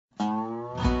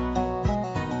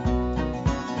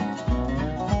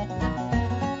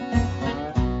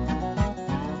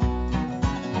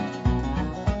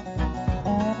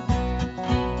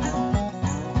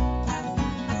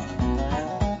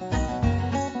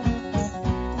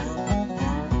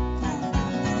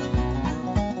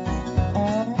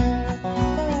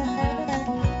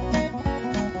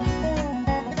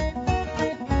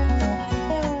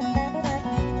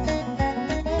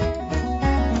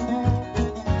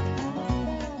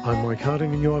I'm Mike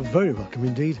Harding, and you are very welcome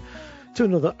indeed to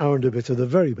another hour and a bit of the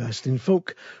very best in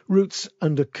folk, roots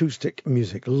and acoustic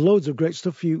music. Loads of great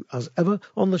stuff for you as ever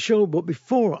on the show, but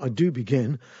before I do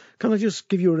begin, can I just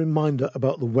give you a reminder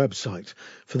about the website?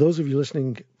 For those of you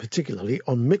listening particularly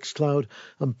on Mixcloud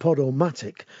and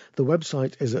Podomatic, the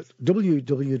website is at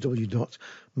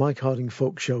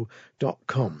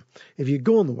www.mikehardingfolkshow.com. If you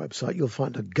go on the website, you'll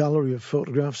find a gallery of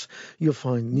photographs, you'll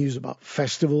find news about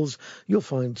festivals, you'll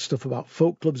find stuff about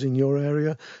folk clubs in your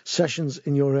area, sessions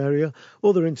in your area,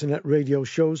 other internet radio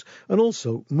shows, and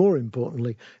also, more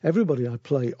importantly, everybody I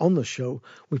play on the show,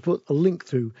 we put a link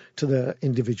through to their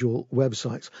individual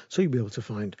websites. So you'll be able to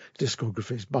find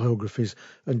discographies, biographies,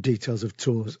 and details of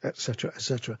tours, etc.,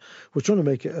 etc. We're trying to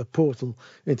make it a portal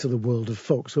into the world of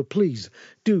folk, so please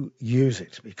do use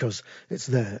it because it's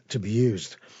there to be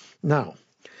used. Now,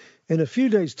 in a few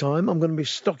days' time, I'm going to be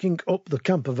stocking up the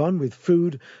camper van with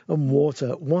food and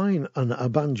water, wine and a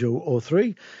banjo or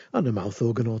three, and a mouth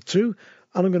organ or two,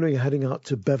 and I'm going to be heading out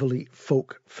to Beverley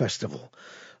Folk Festival.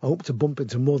 I hope to bump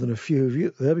into more than a few of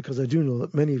you there because I do know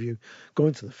that many of you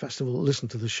going to the festival listen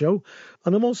to the show.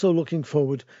 And I'm also looking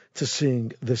forward to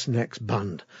seeing this next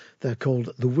band. They're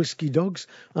called the Whiskey Dogs,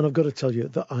 and I've got to tell you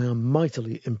that I am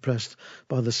mightily impressed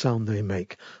by the sound they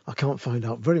make. I can't find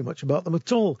out very much about them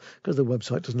at all because the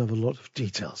website doesn't have a lot of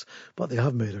details, but they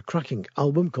have made a cracking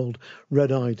album called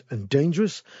Red-Eyed and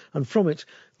Dangerous, and from it,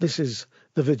 this is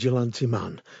The Vigilante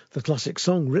Man, the classic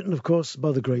song written, of course,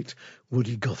 by the great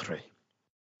Woody Guthrie.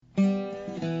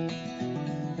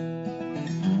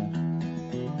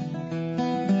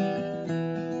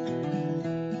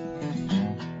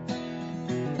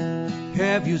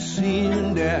 Have you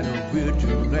seen that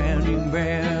vigilante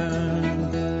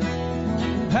man?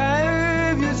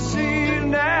 Have you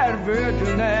seen that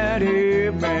vigilante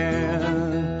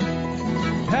man?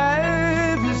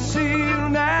 Have you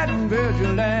seen that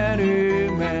vigilante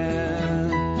man?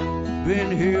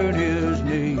 Been hearing his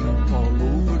name all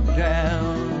over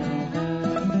town.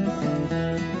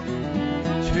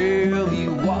 Tell me,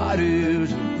 what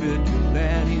is a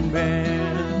vigilante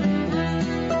man?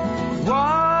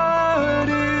 What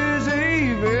is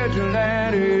a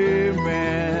vigilante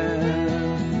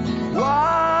man?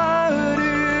 What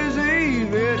is a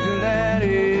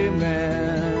vigilante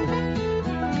man?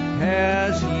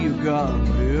 Has he got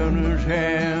in his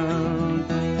hand?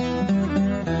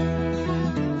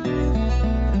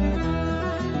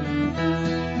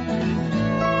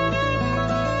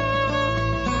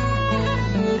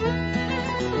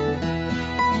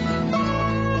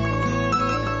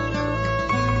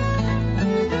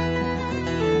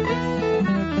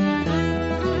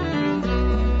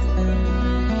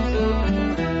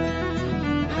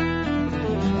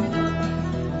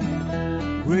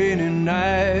 Rainy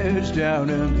nights down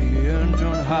in the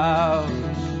engine house,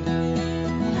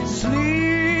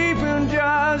 sleeping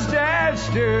just as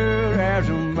still as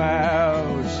a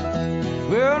mouse.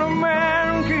 Well, a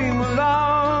man came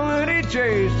along and he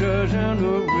chased us in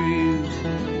the breeze.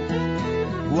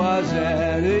 Was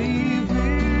that a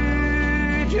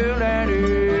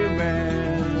vigilante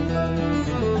man?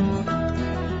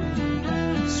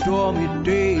 Stormy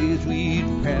days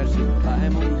we'd pass the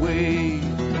time away,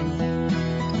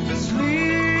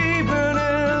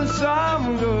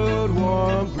 some good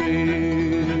warm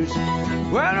place.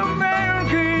 When a man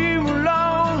came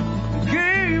along and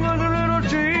gave us a little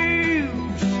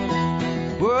taste,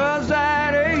 was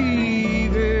that a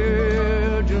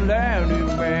vigilante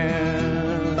man?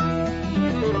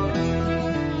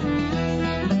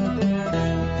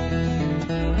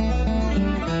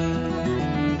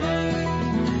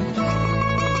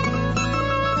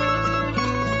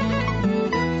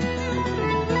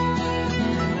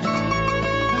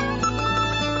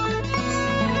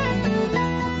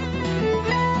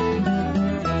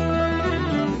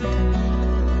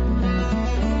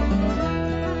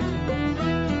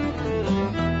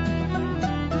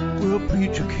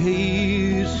 Preacher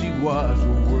Case, he was a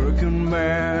working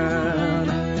man,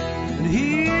 and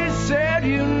he said,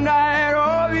 unite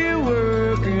all you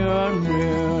working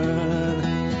men.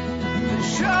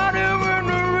 Shot him in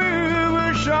the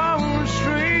river, some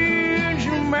strange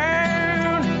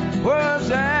man. Was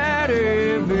that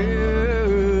a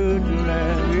vigilante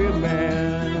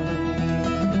man?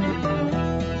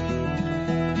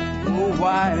 Oh,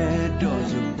 why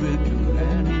does a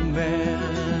vigilante man,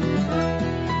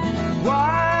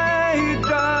 why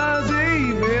does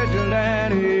a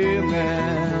vigilante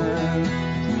man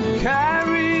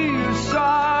carry a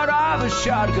sword or a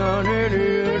shotgun in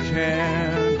his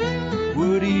hand?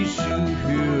 Would he shoot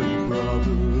his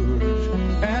brothers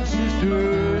and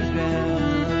sisters down?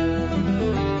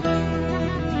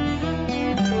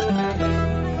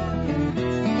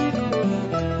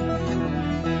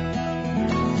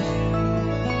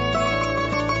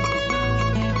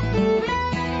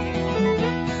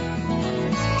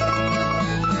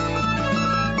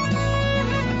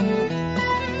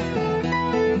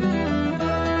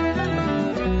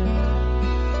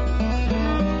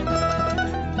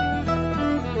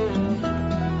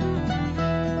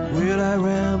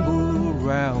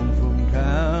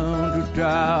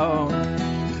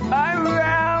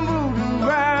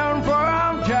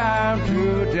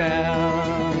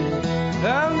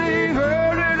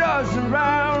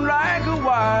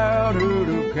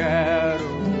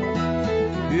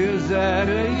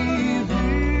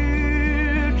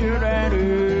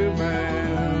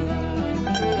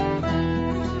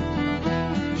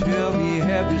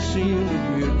 seen the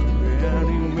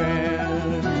vigilante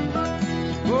man?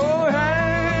 Oh,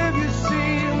 have you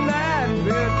seen that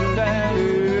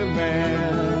vigilante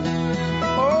man?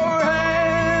 Oh,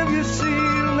 have you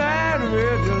seen that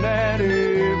vigilante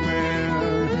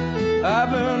man?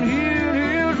 I've been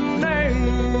hearing his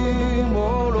name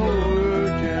all over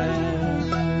town.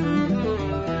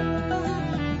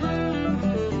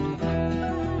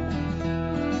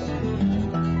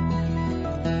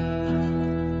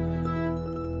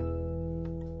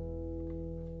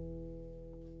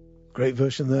 Great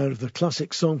version there of the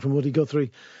classic song from Woody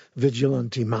Guthrie,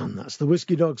 Vigilante Man. That's the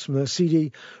Whiskey Dogs from their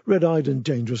CD, Red-Eyed and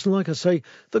Dangerous. And like I say,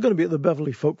 they're going to be at the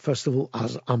Beverley Folk Festival,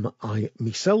 as am I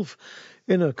myself,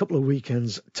 in a couple of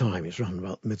weekends' time. It's round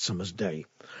about Midsummer's Day.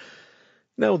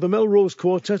 Now, the Melrose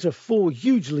Quartet are four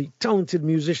hugely talented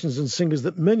musicians and singers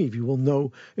that many of you will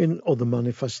know in other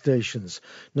manifestations.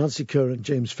 Nancy Kerr and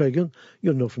James Fagan,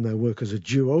 you'll know from their work as a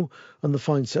duo and the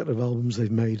fine set of albums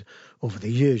they've made over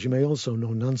the years. You may also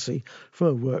know Nancy from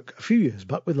her work a few years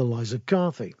back with Eliza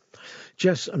Carthy.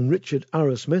 Jess and Richard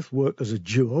Arrowsmith work as a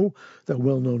duo. They're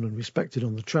well known and respected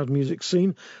on the trad music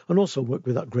scene and also work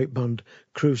with that great band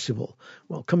Crucible.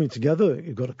 Well, coming together,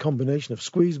 you've got a combination of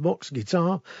squeezebox,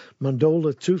 guitar,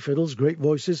 mandola, two fiddles, great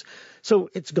voices. So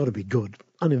it's got to be good.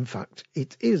 And in fact,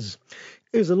 it is.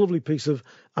 Here's a lovely piece of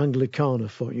Anglicana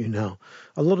for you now.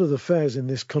 A lot of the fairs in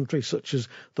this country, such as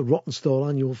the Rottenstall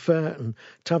Annual Fair and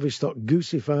Tavistock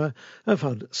Goosey Fair, have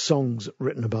had songs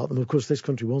written about them. Of course, this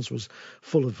country once was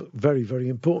full of very, very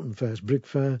important fairs. Brig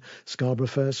Fair, Scarborough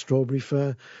Fair, Strawberry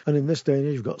Fair. And in this day and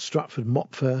age, you've got Stratford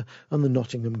Mop Fair and the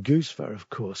Nottingham Goose Fair, of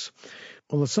course.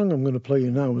 Well, the song I'm going to play you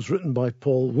now was written by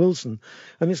Paul Wilson,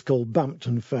 and it's called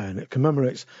Bampton Fair, and it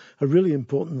commemorates a really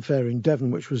important fair in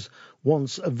Devon, which was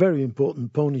once a very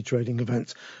important pony trading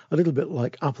event, a little bit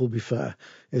like Appleby Fair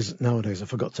is nowadays. I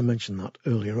forgot to mention that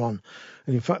earlier on.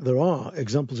 And in fact, there are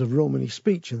examples of Romany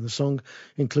speech in the song,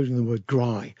 including the word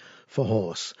gry for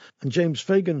horse. And James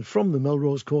Fagan from the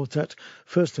Melrose Quartet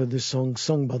first heard this song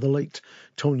sung by the late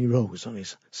Tony Rose on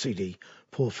his CD,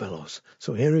 Poor Fellows.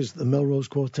 So here is the Melrose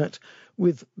Quartet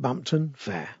with Bampton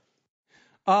Fair.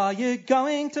 Are you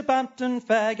going to Bampton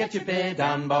Fair? Get your beer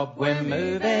down, Bob, we're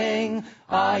moving.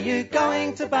 Are you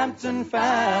going to Bampton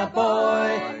Fair,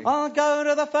 boy? I'll go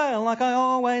to the fair like I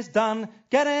always done.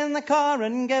 Get in the car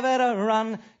and give it a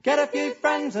run. Get a few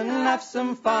friends and have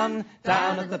some fun.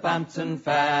 Down at the Bampton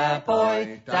Fair,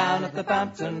 boy, down at the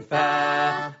Bampton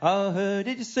Fair. Oh, who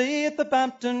did you see at the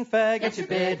Bampton Fair? Get your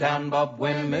beer down, Bob,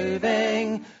 we're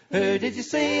moving. Who did you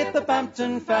see at the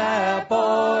Bampton Fair,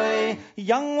 boy?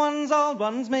 Young ones, old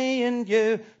ones, me and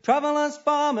you. Travellers,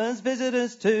 farmers,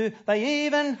 visitors too. They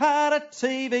even had a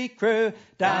TV crew.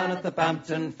 Down at the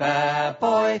Bampton Fair,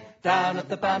 boy, down at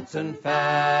the Bampton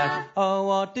Fair. Oh,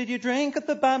 what did you drink at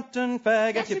the Bampton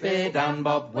Fair? Get your beer down,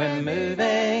 Bob, we're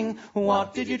moving.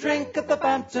 What did you drink at the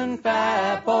Bampton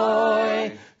Fair,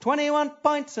 boy? 21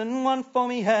 pints and one for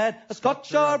me head, a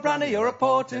Scotch or a brandy or a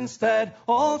port instead,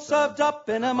 all served up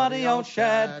in a muddy old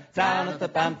shed. Down at the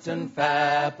Bampton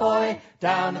Fair, boy,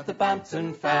 down at the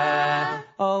Bampton Fair.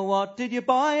 Oh, what did you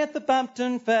buy at the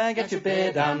Bampton Fair? Get your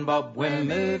beer down, Bob, we're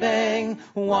moving.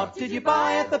 What did you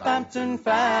buy at the Bampton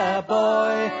Fair,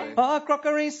 boy? A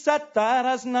crockery set that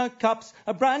has no cups,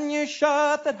 a brand new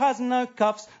shirt that has no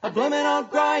cuffs, a bloomin' old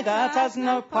grey that has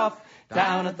no puff.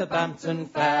 Down at the Bampton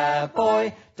Fair,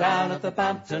 boy, down at the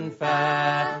Bampton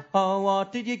Fair. Oh,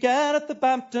 what did you get at the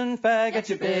Bampton Fair? Get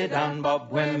your beer down, Bob,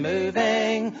 we're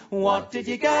moving. What did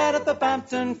you get at the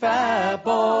Bampton Fair,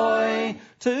 boy?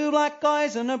 2 black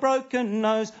eyes and a broken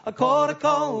nose, I caught a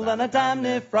cold and I damn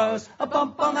near froze, a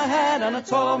bump on the head and I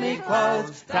tore me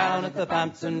clothes. Down at the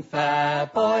Bampton Fair,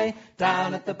 boy,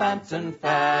 down at the Bampton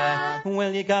Fair.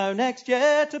 Will you go next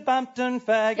year to Bampton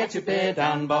Fair? Get your beer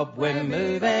down, Bob, we're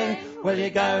moving. Will you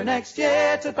go next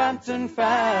year to Bampton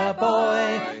Fair,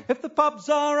 boy? If the pubs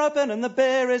are open and the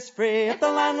beer is free, if the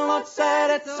landlord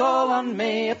said it's all on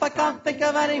me, if I can't think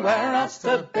of anywhere else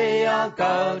to be, I'll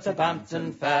go to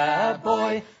Bampton Fair,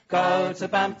 boy. Go to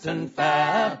Bampton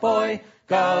Fair, boy.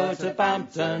 Go to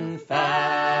Bampton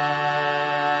Fair.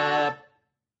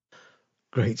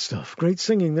 Great stuff. Great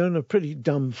singing there and a pretty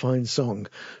damn fine song.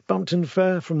 Bampton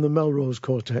Fair from the Melrose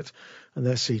Quartet and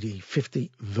their CD,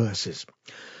 50 Verses.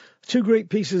 2 great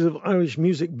pieces of Irish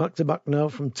music back to back now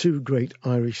from 2 great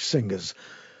Irish singers.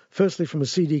 Firstly, from a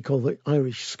CD called The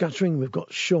Irish Scattering, we've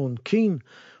got Sean Keane,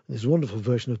 with his wonderful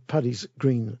version of Paddy's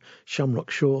Green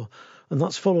Shamrock Shore, and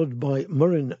that's followed by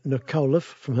Muireann na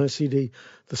Cowliffe from her CD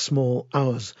The Small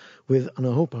Hours, with, and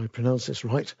I hope I pronounce this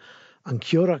right, An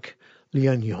Ceoirach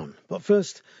Líonán. But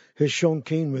first, here's Sean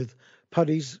Keane with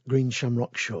Paddy's Green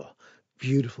Shamrock Shore.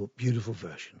 beautiful, beautiful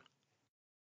version.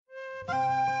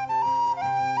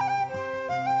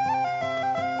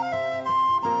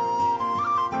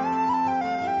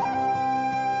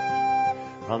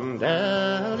 From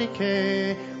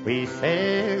Delhi we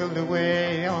sailed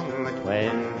away on the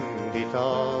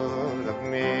 23rd of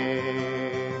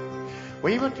May.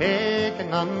 We were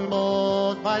taken on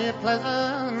board by a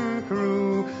pleasant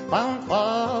crew bound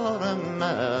for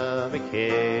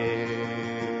America.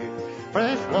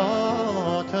 Fresh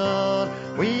water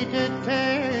we did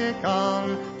take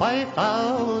on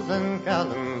 5,000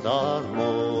 gallons or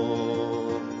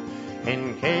more,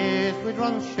 in case we'd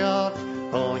run short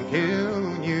going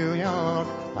to New York,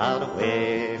 out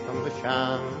away from the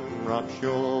Shamrock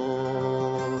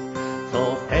shore.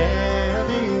 So fare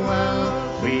thee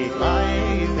well, sweet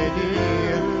Liza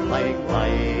dear,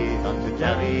 likewise unto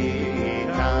Derry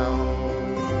town,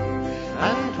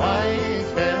 and twice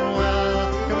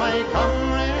farewell to my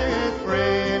comrades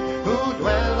brave who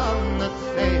dwell on the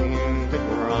sainted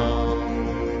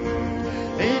ground.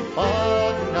 They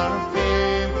fought in our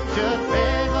fame should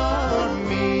favour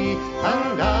me,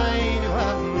 and I do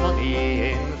have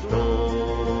money in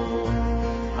store.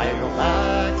 I'll go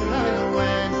back and I'll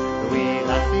wed the wee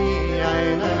lassie I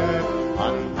left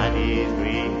on Paddy's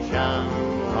green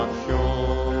Shamrock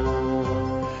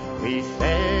shore. We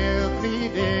sailed 3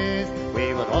 days, we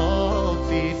were all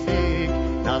seasick,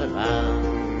 not a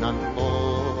man on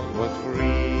board was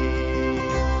free.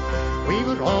 We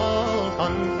were all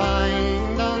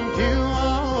confined unto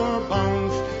our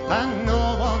bunks, and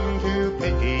no one to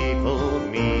pity for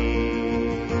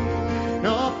me.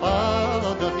 No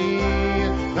father dear,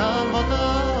 no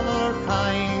mother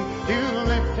kind, to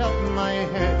lift up my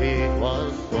head it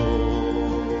was so,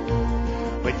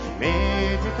 which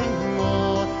made me think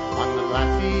more on the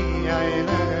lassie I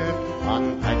left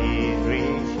on Paddy's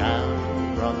green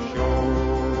Shamrock shore.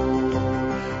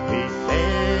 We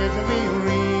said we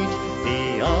reached the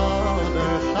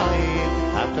other side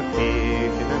after 20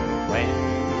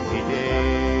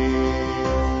 days.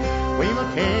 We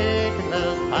were taken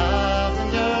as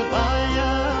passengers by a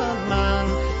man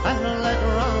and led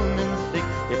around in 6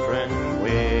 different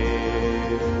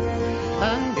ways,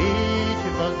 and each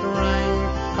of us drank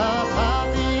a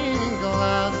parting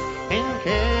glass in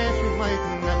case we might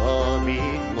never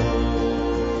meet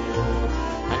more.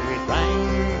 And we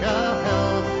drank a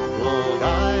health to Old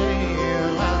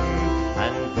Ireland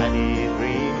and Paddy's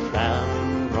green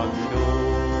Shamrock shore.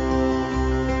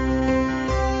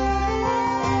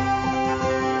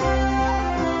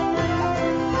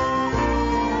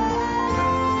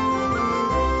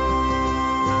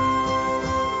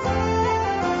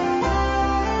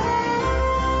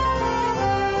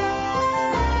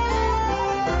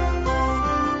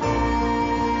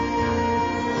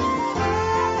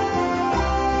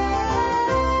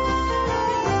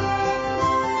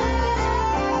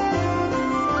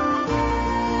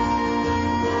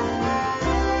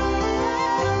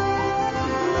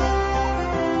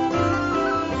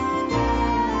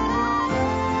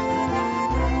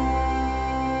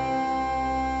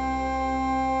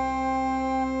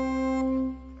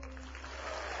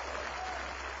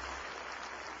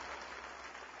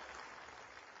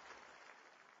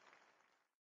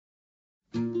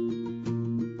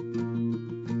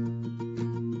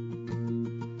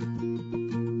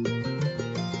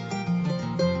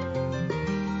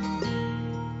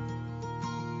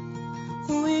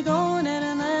 We go in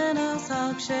and us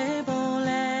akshe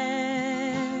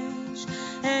bolesh.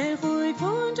 Hui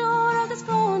kunjor agus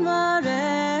kron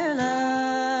varelas.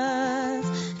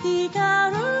 He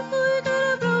carol hui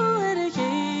gura bru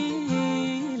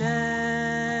ergile.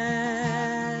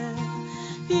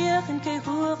 Piachen ke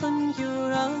huchen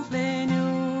jura flenu.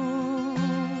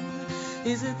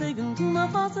 Is it the gunduma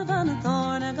fasa van a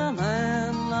thorn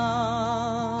galamla?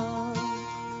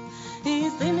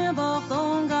 Is the me both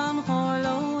on gam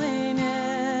hollow in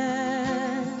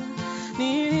it.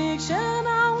 Near Ikshan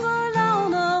Angor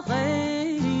Launa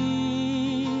Frey.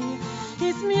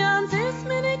 Is me and this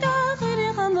minute I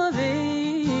really can the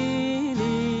Valley.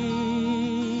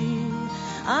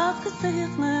 After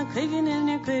Sehna Krigan in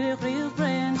your clear real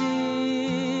brandy.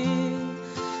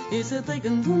 Is it the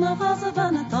Gunduna Fasa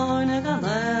Van a Thorn a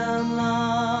Galamla?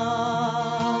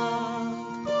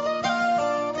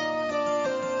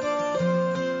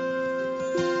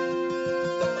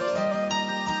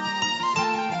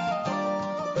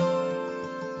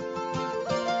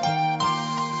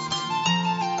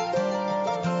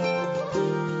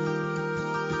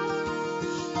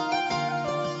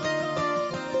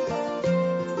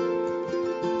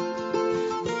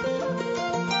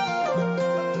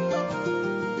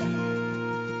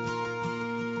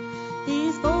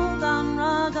 He's bold and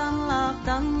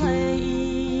gan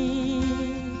lei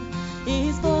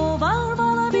is bo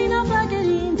barbara bina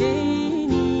flaggerin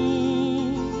deni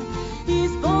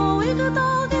is bo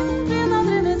ikadagen bina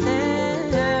drene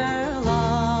serla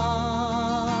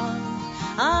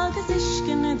agus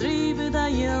isken drive da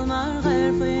yelmar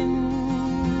herfin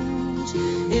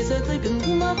is it the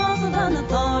guma vas van a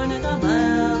tarne da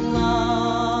bella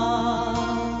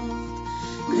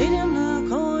Grim nu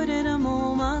koder a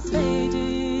momas feidir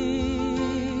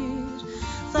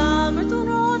Samer tu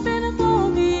råd fin a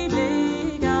fobi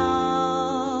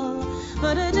legal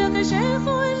But a duk a chef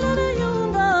o in lada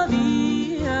yunda vi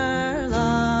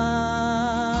erla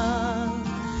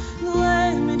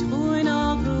Gwen mit huin a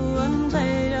gruen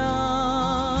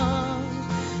feidar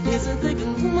Is it the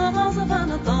guma vas van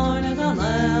a tarne da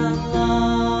bella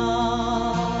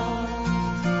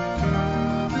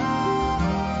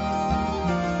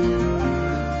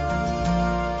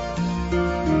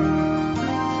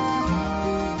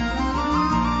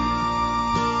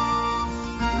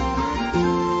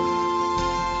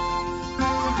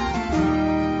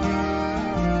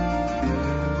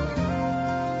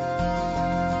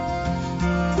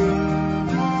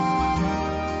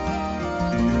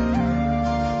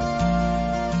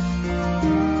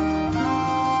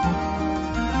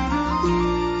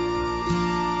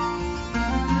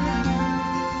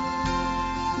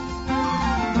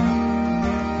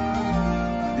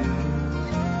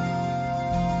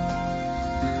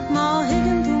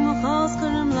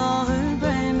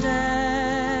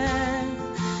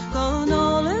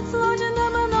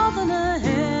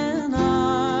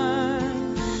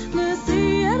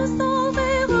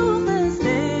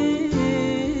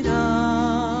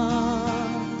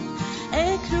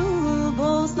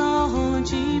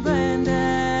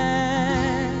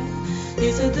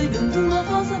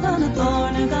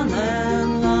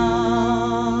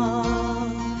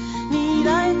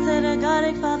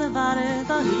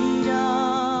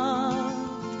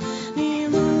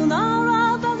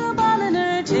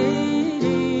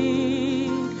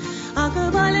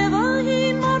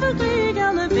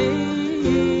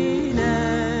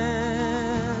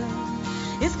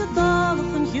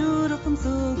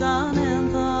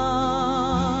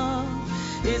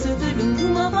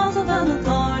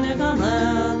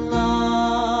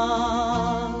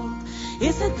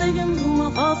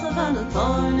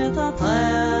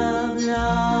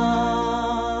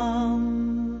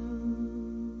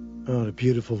Oh, a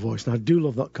beautiful voice. And I do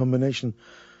love that combination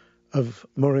of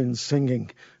Maureen's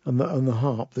singing and the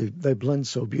harp. They blend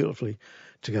so beautifully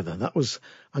together. That was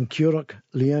Ancurach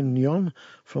Lien Nyon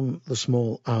from The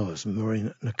Small Hours,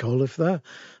 Maureen Nicoliffe there.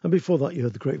 And before that, you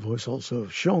heard the great voice also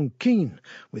of Sean Keane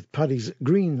with Paddy's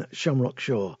Green Shamrock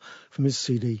Shore from his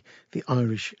CD, The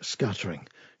Irish Scattering.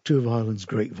 Two of Ireland's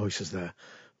great voices there,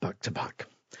 back to back.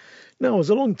 Now, as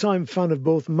a long-time fan of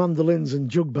both mandolins and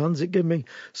jug bands, it gave me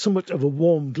somewhat of a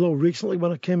warm glow recently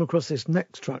when I came across this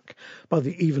next track by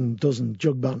the Even Dozen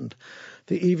Jug Band.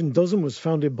 The Even Dozen was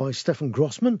founded by Stefan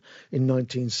Grossman in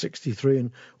 1963,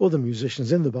 and other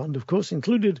musicians in the band, of course,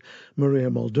 included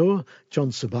Maria Moldova,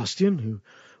 John Sebastian, who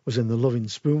was in The Loving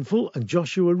Spoonful, and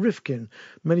Joshua Rifkin.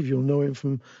 Many of you will know him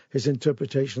from his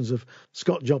interpretations of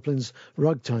Scott Joplin's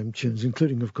ragtime tunes,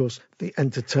 including, of course, The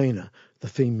Entertainer, the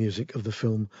theme music of the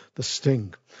film The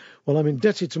Sting. Well, I'm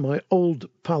indebted to my old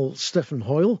pal Stephen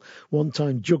Hoyle,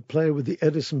 one-time jug player with the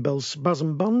Edison Bell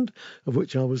Spasm Band, of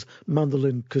which I was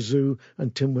mandolin, kazoo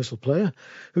and tin whistle player,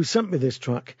 who sent me this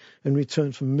track in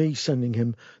return for me sending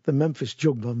him the Memphis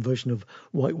Jug Band version of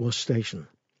Whitewash Station.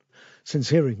 Since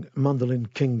hearing Mandolin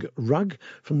King Rag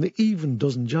from the Even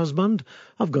Dozen Jazz Band,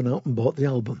 I've gone out and bought the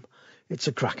album. It's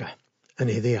a cracker, and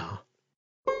here they are.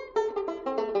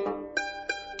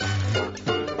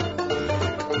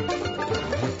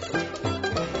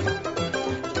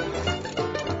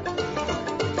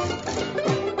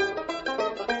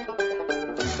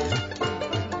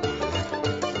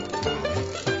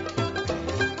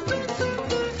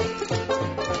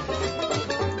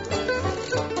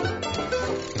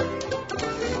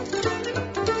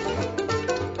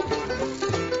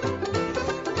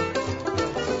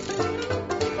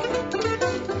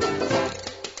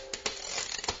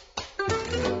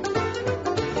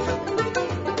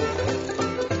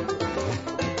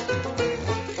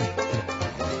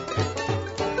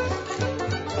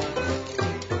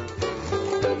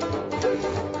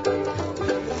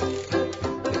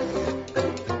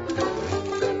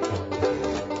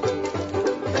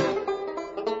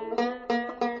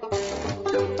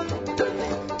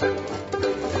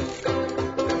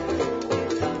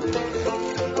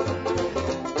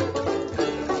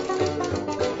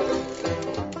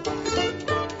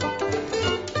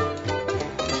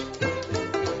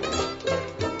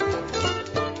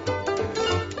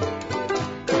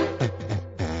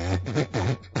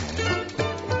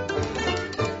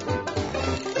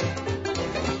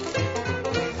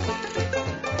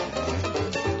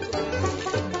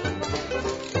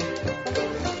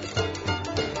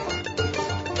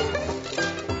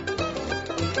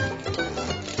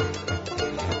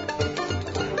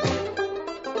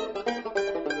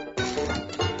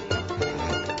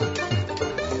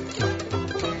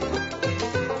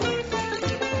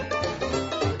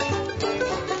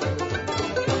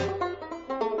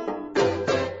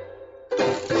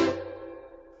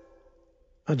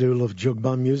 I do love jug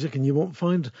band music, and you won't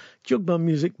find jug band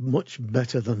music much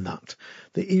better than that.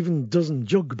 The Even Dozen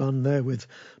Jug Band there with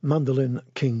Mandolin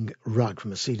King Rag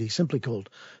from a CD simply called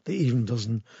The Even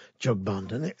Dozen Jug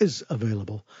Band, and it is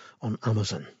available on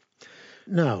Amazon.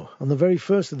 Now, on the very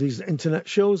first of these internet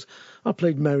shows, I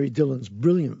played Mary Dillon's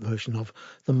brilliant version of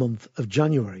The Month of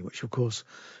January, which of course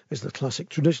is the classic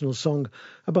traditional song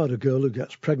about a girl who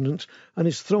gets pregnant and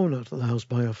is thrown out of the house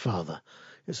by her father.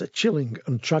 It's a chilling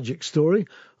and tragic story,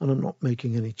 and I'm not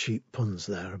making any cheap puns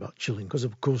there about chilling, because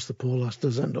of course the poor lass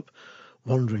does end up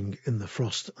wandering in the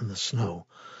frost and the snow.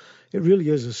 It really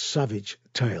is a savage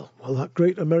tale. Well, that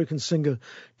great American singer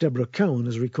Deborah Cowan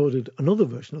has recorded another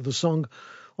version of the song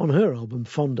on her album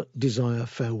Fond Desire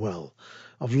Farewell.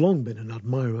 I've long been an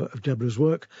admirer of Deborah's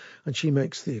work, and she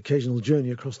makes the occasional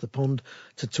journey across the pond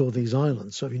to tour these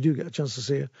islands. So if you do get a chance to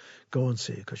see her, go and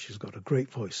see her, because she's got a great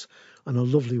voice and a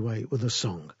lovely way with a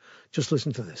song. Just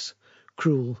listen to this.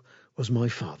 Cruel Was My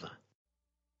Father.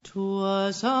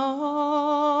 'Twas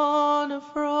on a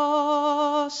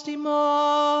frosty morning,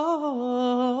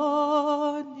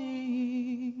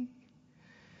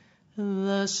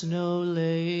 the snow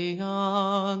lay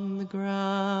on the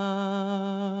ground.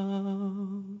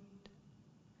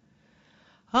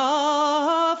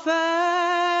 A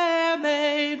fair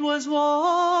maid was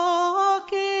walking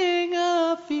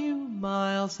a few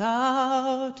miles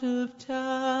out of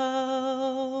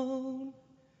town.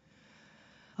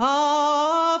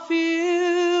 A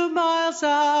few miles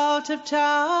out of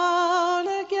town,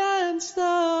 against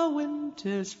the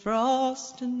winter's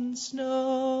frost and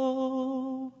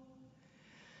snow.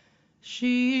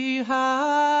 She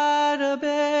had a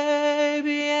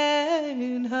baby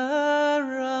in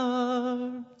her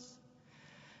arms.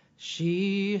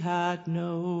 She had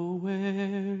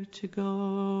nowhere to go.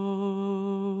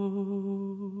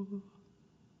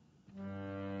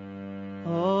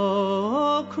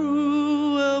 Oh,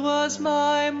 cruel was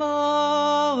my mother.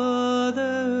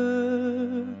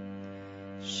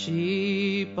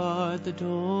 She barred the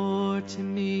door to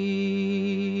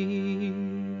me.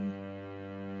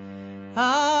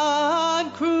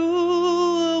 And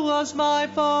cruel was my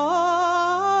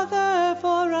father,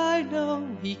 for I know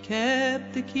he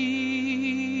kept the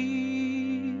key.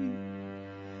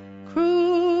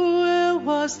 Cruel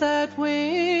was that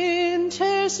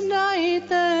winter's night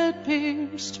that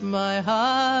pierced my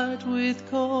heart with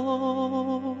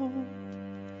cold.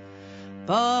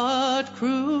 But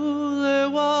crueler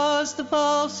was the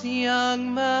false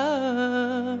young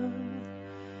man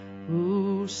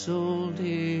who sold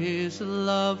his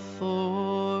love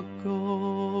for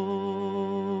gold.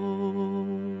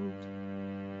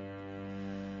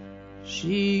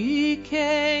 She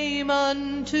came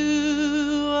unto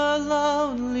a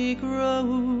lonely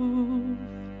grove,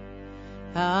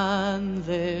 and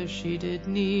there she did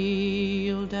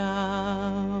kneel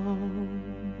down.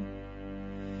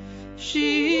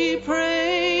 She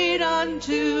prayed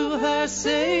unto her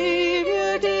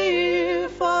Savior dear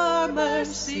for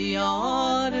mercy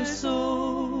on her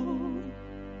soul.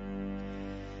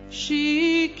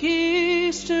 She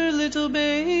kissed her little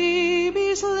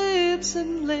baby's lips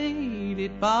and laid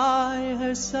it by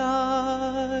her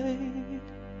side.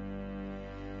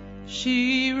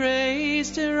 She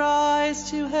raised her eyes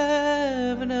to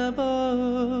heaven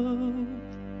above,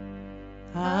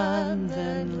 and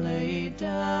then lay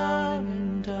down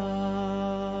and died.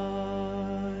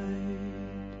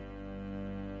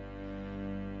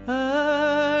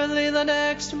 Early the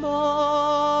next morning,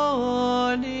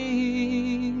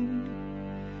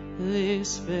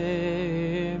 this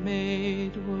fair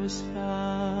maid was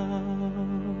found.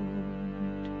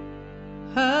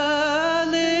 Her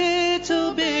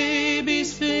little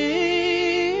baby's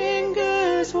fingers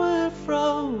were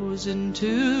frozen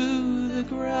to the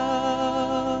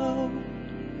ground.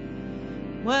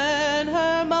 When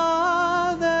her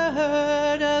mother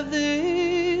heard of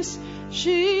this,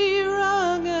 she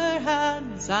wrung her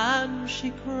hands and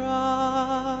she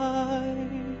cried.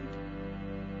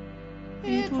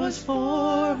 It was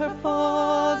for her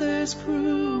father's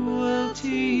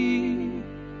cruelty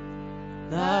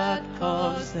that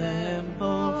caused them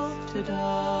both to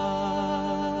die.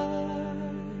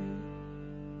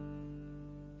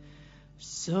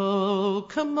 So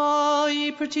come all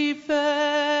ye pretty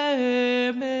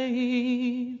fair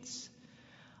maids,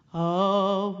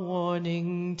 a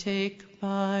warning take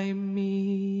by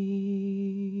me.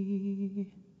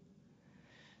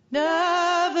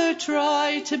 Never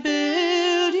try to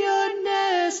build your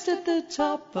nest at the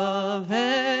top of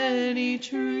any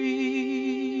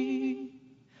tree,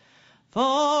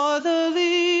 for the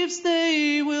leaves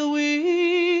they will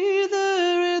wither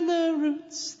and the roots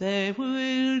plants they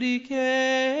will decay,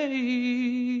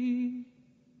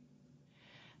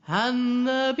 and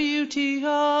the beauty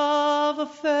of a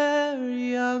fair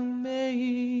young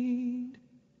maid,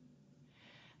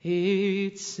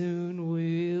 it soon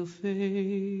will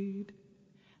fade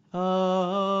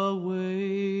away.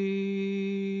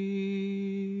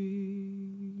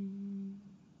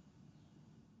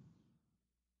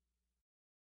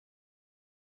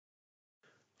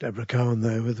 Deborah Cowan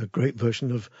there with a great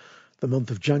version of The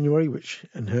Month of January, which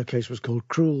in her case was called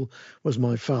Cruel Was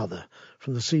My Father,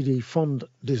 from the CD Fond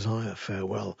Desire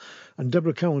Farewell. And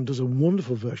Deborah Cowan does a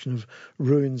wonderful version of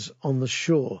Ruins on the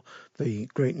Shore, the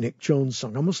great Nick Jones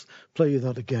song. I must play you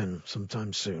that again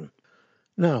sometime soon.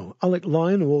 Now, Alec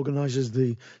Lyon, who organises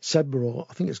the SEBRA, or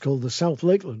I think it's called the South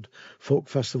Lakeland Folk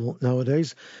Festival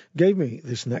nowadays, gave me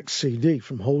this next CD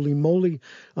from Holy Moly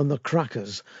and the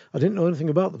Crackers. I didn't know anything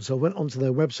about them, so I went onto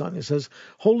their website and it says,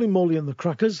 Holy Moly and the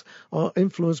Crackers are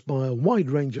influenced by a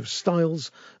wide range of styles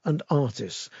and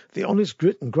artists. The honest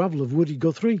grit and gravel of Woody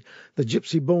Guthrie, the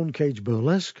gypsy bone cage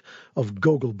burlesque of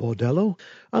Gogol Bordello,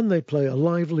 and they play a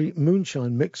lively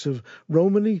moonshine mix of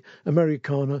Romany,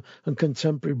 Americana and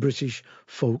contemporary British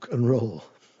folk and roll.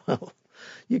 Well,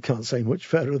 you can't say much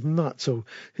fairer than that. So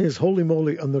here's Holy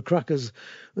Moly and the Crackers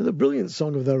with a brilliant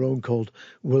song of their own called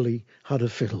Willie Had a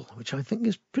Fiddle, which I think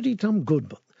is pretty damn good,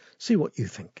 but see what you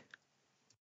think.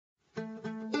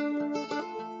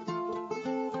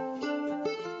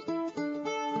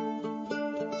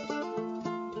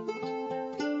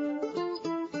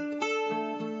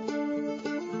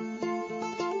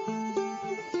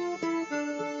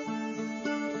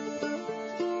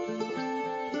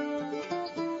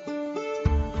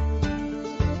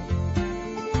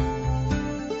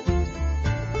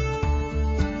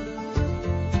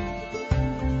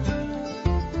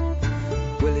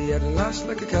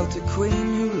 Like a Celtic queen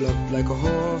who loved like a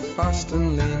whore, fast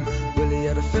and lean. Willie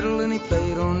had a fiddle and he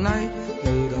played all night,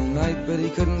 but he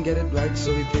couldn't get it right.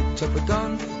 So he picked up a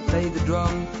gun, played the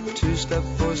drum, 2-step,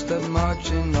 4-step,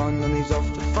 marching on. And he's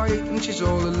off to fight and she's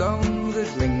all alone, with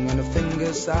his ring on her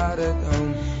finger, sad at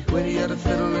home. Willie had a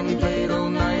fiddle and he played all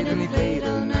night, and he played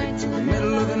all night till the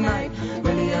middle of the night.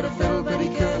 Willie had a fiddle but he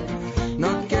could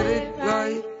not get it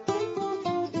right.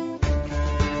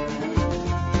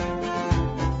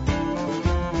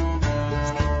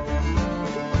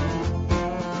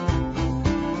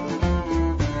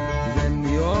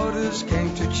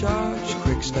 Charge,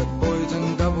 quick step boys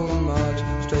and double march,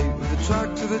 straight with the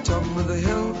track to the top of the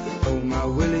hill. Oh my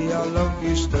Willie, I love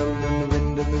you still. In the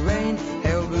wind and the rain,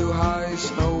 hail blew high,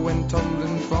 snow went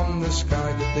tumbling from the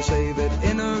sky. They say that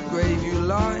in a grave you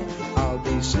lie, I'll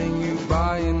be seeing you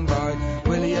by and by.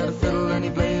 Willie had a fiddle and he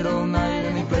played all night,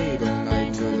 and he played all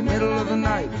night till the middle of the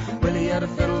night. Willie had a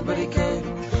fiddle but he could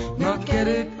not get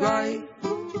it right.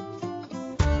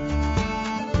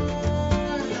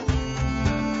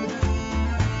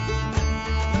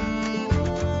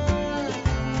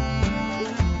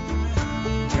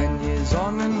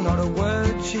 Not a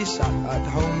word, she sat at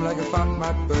home like a fat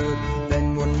mad bird.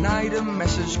 Then one night a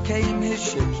message came, his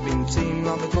ship's been seen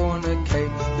on the corner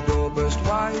cape. The door burst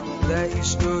wide, there he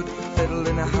stood, fiddle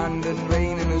in a hand and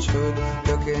rain in his hood.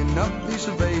 Looking up he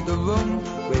surveyed the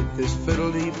room, with his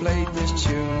fiddle he played this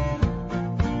tune.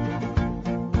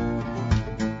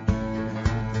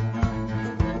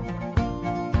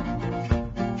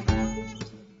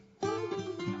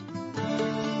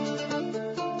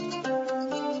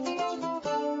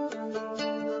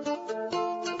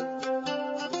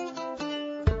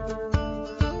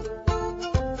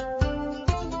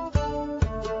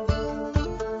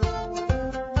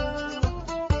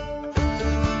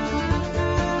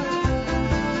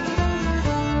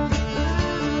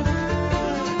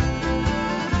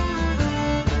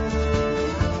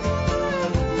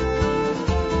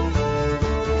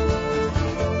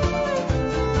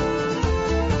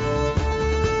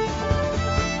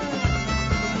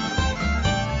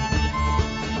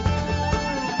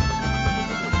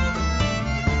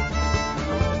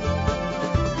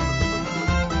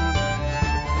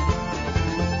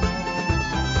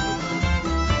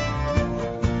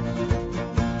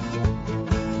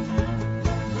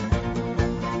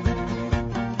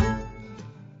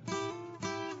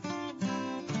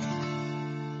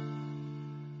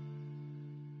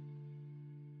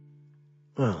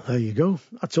 Well, there you go.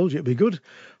 I told you it'd be good.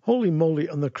 Holy Moly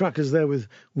and the Crackers there with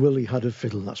Willie Had a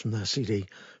Fiddle. That's from their CD,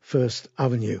 First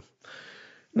Avenue.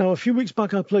 Now, a few weeks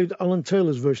back I played Alan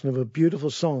Taylor's version of a beautiful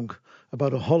song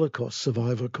about a Holocaust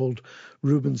survivor called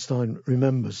Rubenstein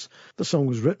Remembers. The song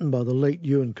was written by the late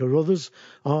Ewan Carruthers,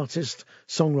 artist,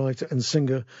 songwriter and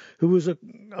singer, who was a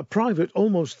private,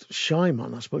 almost shy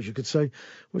man, I suppose you could say,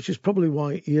 which is probably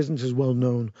why he isn't as well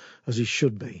known as he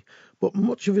should be. But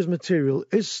much of his material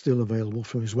is still available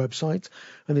from his website,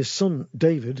 and his son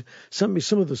David sent me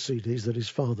some of the CDs that his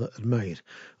father had made.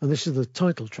 And this is the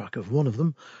title track of one of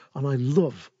them, and I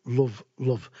love, love,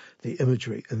 love the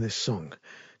imagery in this song.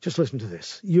 Just listen to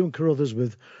this. Ewan Carruthers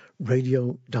with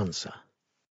Radio Dancer.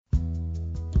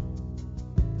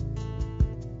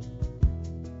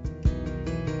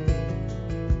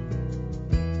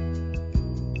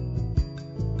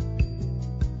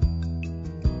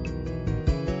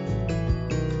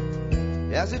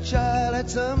 As a child, I'd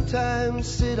sometimes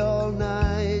sit all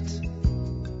night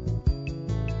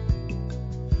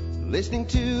listening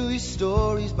to his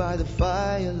stories by the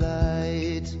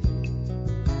firelight.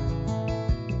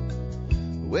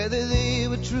 Whether they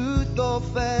were truth or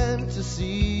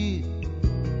fantasy,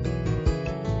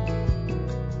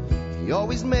 he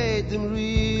always made them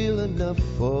real enough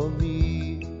for me.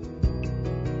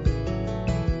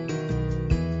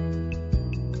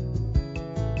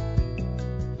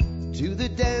 To the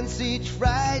dance each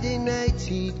Friday night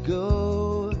he'd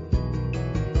go.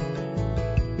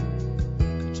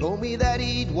 Told me that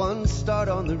he'd once start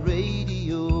on the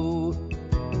radio.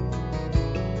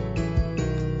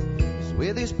 Was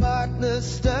with his partner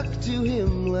stuck to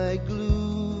him like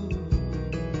glue.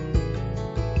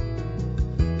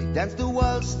 They danced the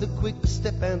waltz, the quick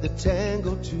step and the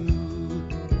tango too.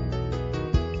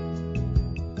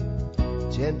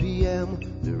 10 p.m.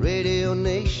 the Radio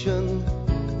Nation,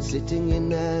 sitting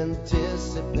in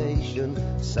anticipation,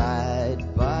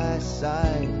 side by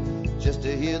side, just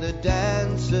to hear the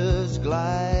dancers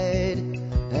glide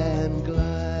and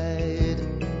glide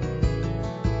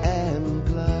and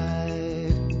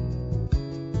glide.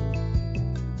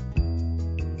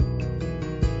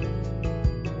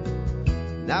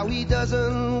 Now he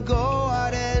doesn't go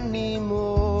out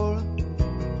anymore.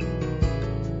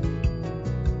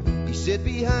 He sits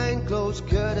behind closed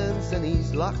curtains and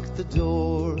he's locked the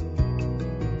door.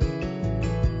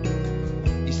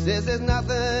 He says there's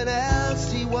nothing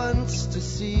else he wants to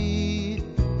see.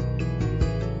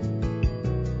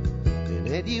 And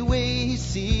anyway, he's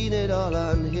seen it all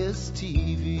on his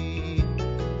TV.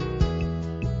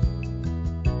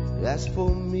 As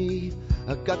for me,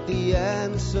 I got the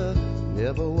answer.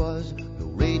 Never was no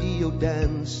radio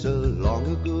dancer long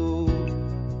ago.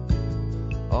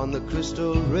 On the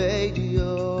crystal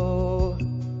radio,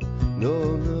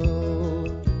 no, no,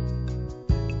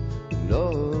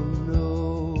 no, no.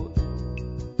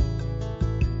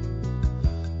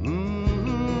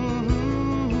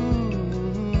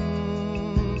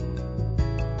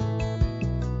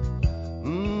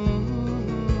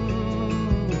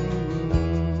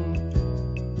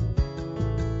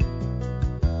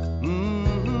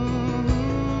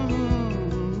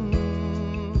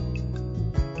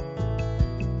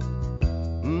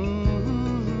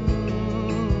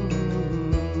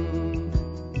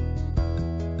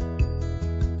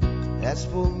 As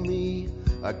for me,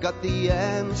 I got the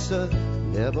answer.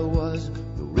 Never was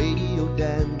no radio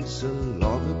dancer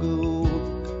long ago.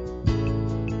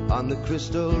 On the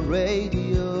crystal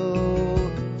radio,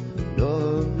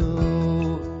 no,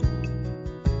 no,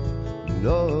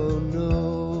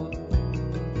 no,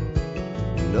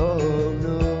 no, no,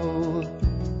 no.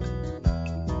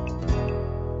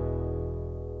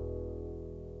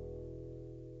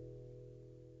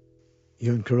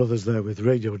 Ewan Carruthers there with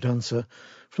Radio Dancer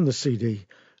from the CD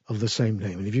of the same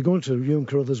name. And if you go into Ewan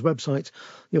Carruthers' website,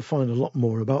 you'll find a lot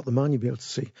more about the man. You'll be able to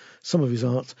see some of his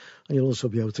art, and you'll also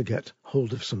be able to get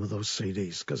hold of some of those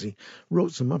CDs, because he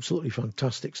wrote some absolutely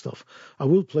fantastic stuff. I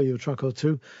will play you a track or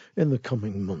two in the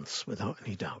coming months, without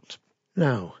any doubt.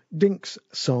 Now, Dink's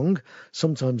song,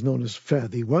 sometimes known as Fare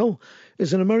Thee Well,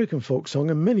 is an American folk song,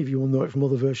 and many of you will know it from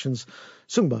other versions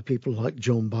sung by people like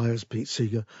Joan Baez, Pete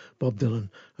Seeger, Bob Dylan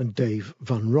and Dave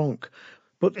Van Ronk.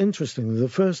 But interestingly, the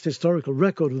first historical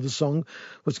record of the song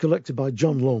was collected by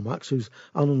John Lomax, who's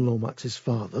Alan Lomax's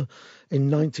father, in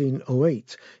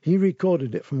 1908. He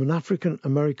recorded it from an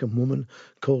African-American woman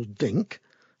called Dink,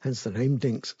 hence the name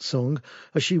Dink's song,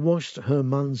 as she washed her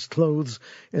man's clothes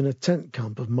in a tent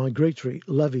camp of migratory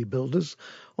levee builders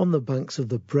on the banks of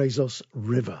the Brazos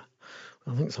River.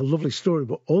 I think it's a lovely story,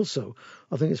 but also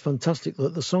I think it's fantastic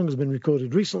that the song has been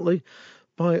recorded recently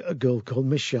by a girl called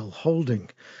Michelle Holding.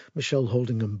 Michelle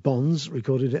Holding and Bonds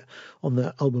recorded it on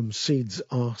their album Seeds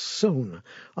Are Sown.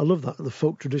 I love that, the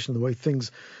folk tradition, the way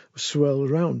things swirl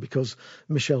around, because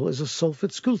Michelle is a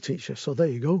Salford school teacher. So there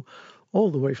you go. all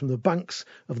the way from the banks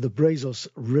of the Brazos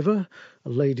River, a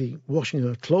lady washing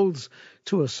her clothes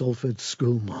to a Salford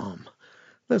school marm.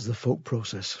 There's the folk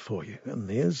process for you, and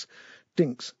here's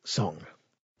Dink's song.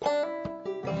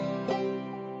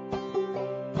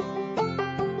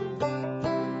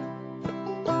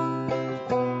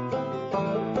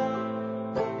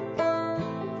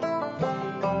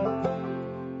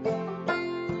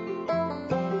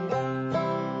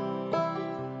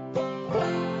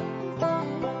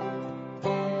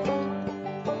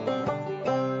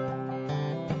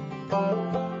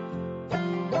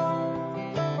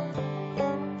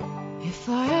 If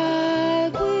I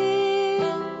had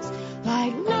wings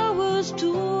like Noah's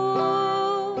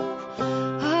dove,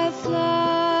 I'd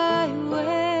fly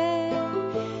away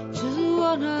to the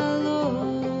one I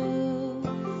love.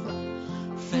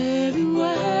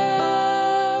 Farewell,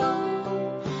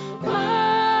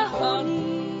 my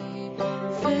honey,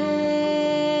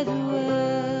 farewell.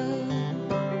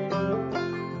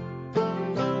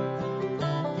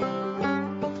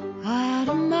 I had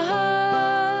a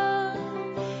man,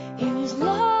 he was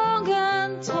long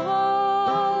and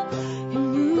tall. He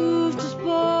moved his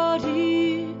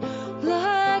body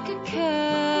like a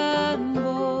cannonball.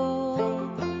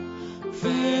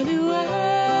 Farewell,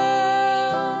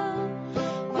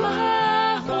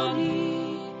 my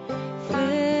honey,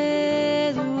 farewell.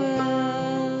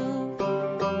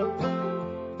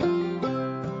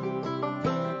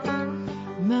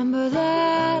 Remember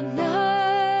that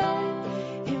night,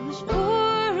 it was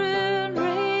pouring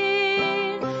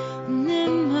rain, and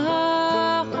in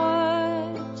my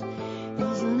heart it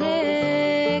was an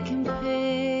aching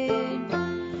pain.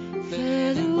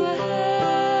 Farewell,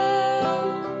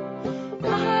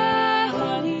 my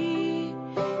honey,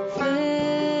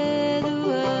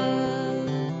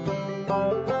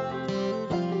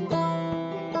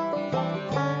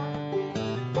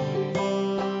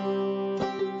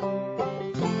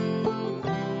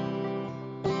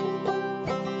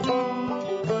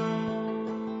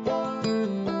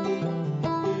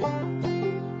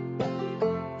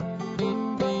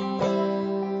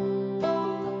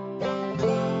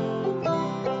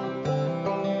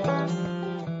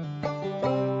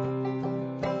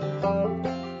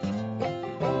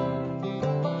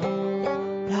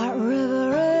 That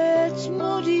river, it's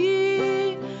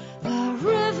muddy, that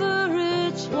river,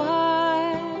 it's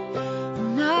wide,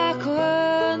 and I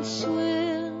can't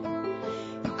swim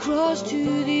across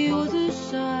to the other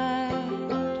side.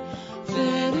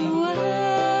 Farewell,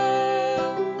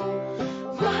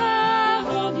 my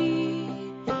honey,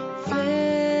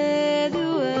 farewell.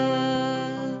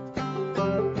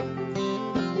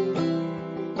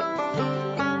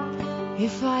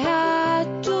 If I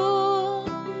had done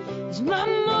as my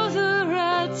mother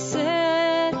had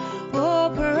said, or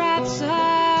perhaps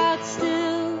I'd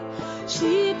still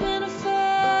sleep in a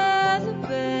feather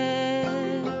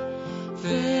bed.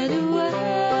 Farewell,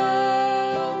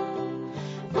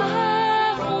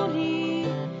 my honey,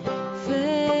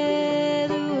 farewell.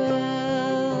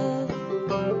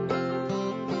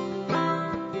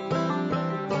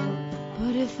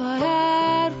 But if I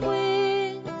had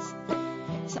wings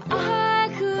so I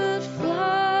could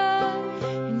fly,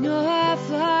 you know I'd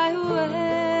fly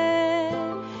away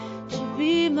to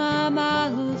be my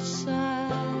love's side.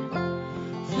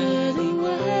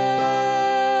 Farewell,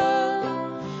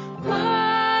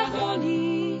 my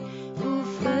honey, oh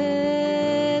farewell.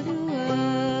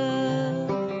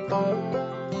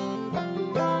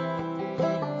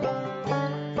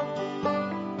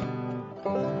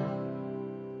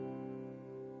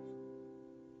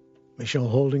 Michelle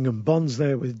Holding and Bonds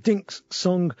there with Dink's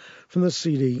song from the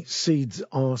CD Seeds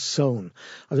Are Sown.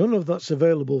 I don't know if that's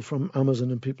available from Amazon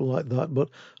and people like that, but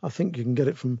I think you can get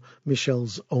it from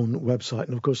Michelle's own website.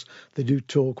 And of course, they do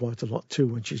tour quite a lot too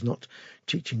when she's not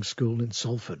teaching school in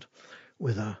Salford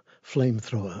with a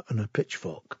flamethrower and a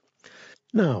pitchfork.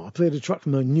 Now, I played a track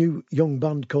from a new young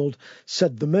band called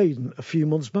Said the Maiden a few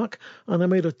months back, and I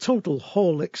made a total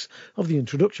Horlicks of the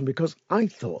introduction because I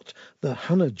thought that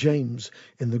Hannah James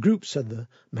in the group Said the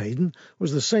Maiden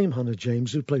was the same Hannah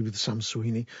James who played with Sam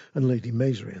Sweeney and Lady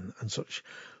Masery and such.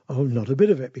 Oh, not a bit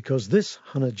of it, because this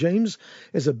Hannah James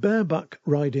is a bareback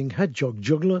riding hedgehog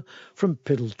juggler from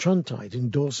Piddle Trantide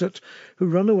in Dorset who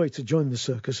ran away to join the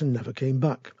circus and never came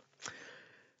back.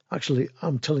 Actually,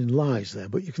 I'm telling lies there,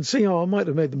 but you can see how I might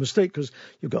have made the mistake because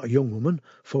you've got a young woman,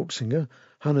 folk singer,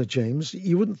 Hannah James.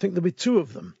 You wouldn't think there'd be two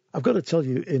of them. I've got to tell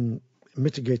you, in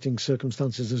mitigating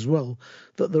circumstances as well,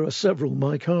 that there are several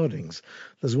Mike Hardings.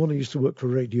 There's one who used to work for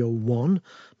Radio 1,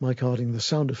 Mike Harding, the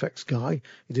sound effects guy.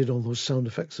 He did all those sound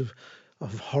effects of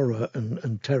of horror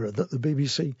and terror that the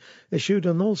BBC issued,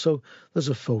 and also there's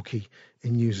a folkie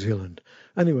in New Zealand.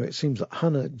 Anyway, it seems that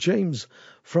Hannah James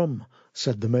from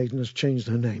Said the Maiden has changed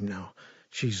her name now.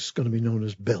 She's going to be known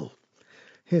as Bill.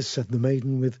 Here's Said the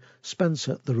Maiden with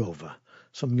Spencer the Rover.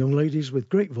 Some young ladies with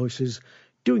great voices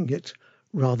doing it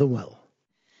rather well.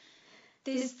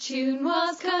 This tune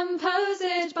was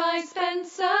composed by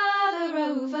Spencer the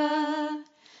Rover,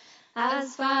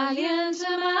 as valiant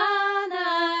a man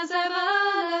as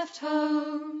ever left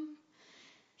home.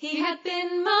 He had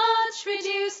been much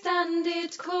reduced and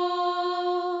it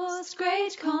caused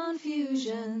great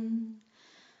confusion,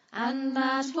 and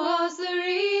that was the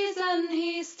reason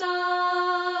he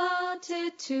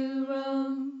started to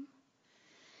roam.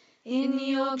 In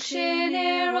Yorkshire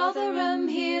near Rotherham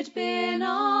he'd been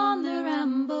on the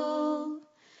ramble,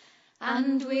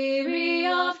 and weary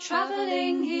of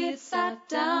travelling he'd sat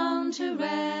down to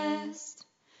rest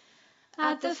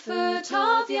at the foot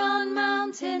of yon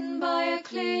mountain by a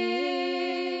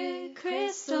clear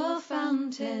crystal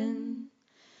fountain.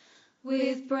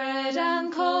 With bread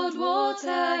and cold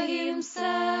water he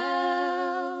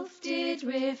himself did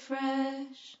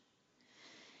refresh.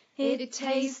 It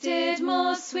tasted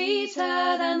more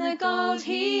sweeter than the gold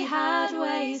he had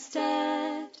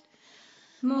wasted,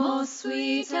 more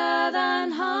sweeter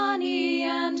than honey,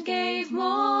 and gave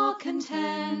more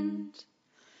content.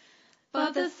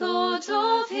 But the thought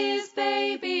of his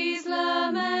babies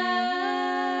lamenting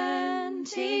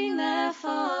their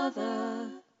father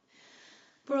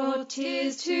brought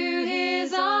tears to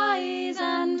his eyes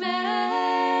and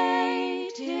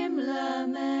made him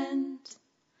lament.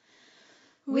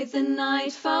 With the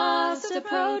night fast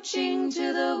approaching,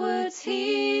 to the woods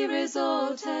he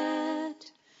resorted,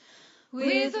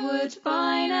 with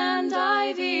woodbine and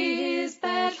ivy his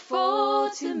bed for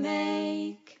to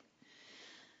make.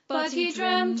 But he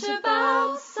dreamt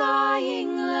about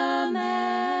sighing, lamenting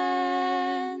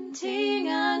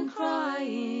and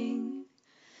crying.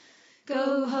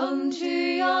 Go home to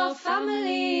your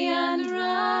family and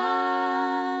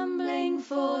rambling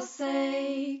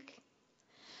forsake.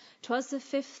 'Twas the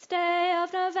 5th day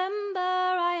of November,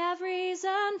 I have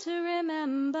reason to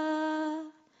remember,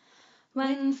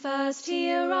 when first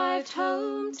he arrived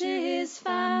home to his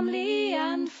family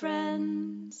and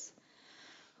friends.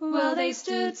 Well, they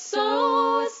stood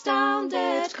so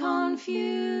astounded, confused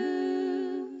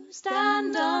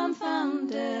and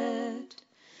dumbfounded,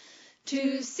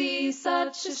 to see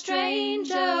such a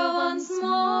stranger once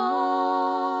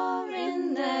more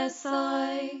in their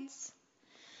sights.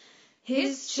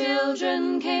 His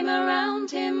children came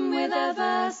around him with their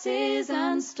verses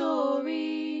and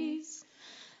stories,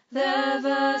 their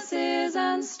verses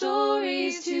and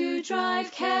stories to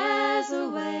drive cares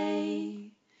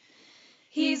away.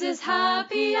 He's as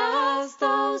happy as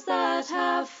those that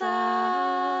have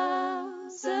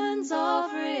thousands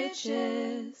of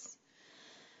riches.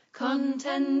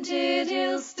 Contented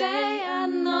he'll stay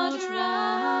and not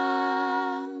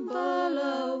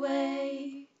ramble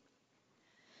away.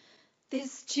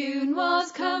 This tune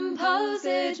was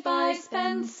composed by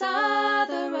Spencer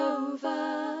the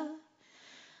Rover,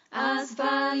 as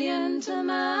valiant a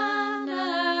man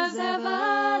as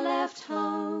ever left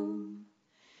home.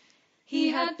 He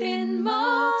had been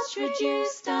much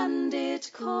reduced and it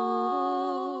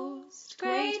caused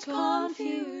great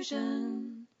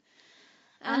confusion,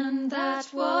 and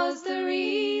that was the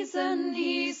reason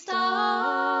he started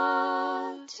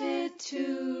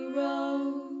to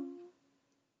roam.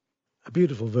 A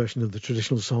beautiful version of the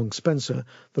traditional song Spencer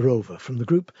the Rover from the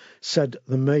group Said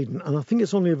the Maiden, and I think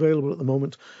it's only available at the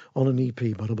moment on an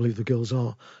EP, but I believe the girls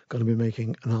are going to be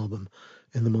making an album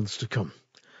in the months to come.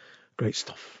 Great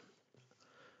stuff.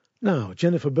 Now,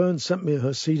 Jennifer Burns sent me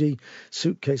her CD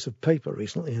Suitcase of Paper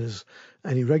recently, and as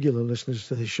any regular listeners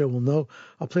to this show will know,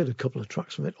 I played a couple of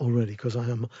tracks from it already because I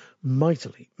am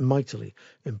mightily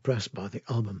impressed by the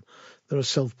album. There are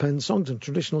self-penned songs and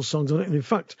traditional songs on it, and in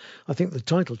fact, I think the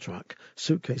title track,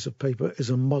 Suitcase of Paper,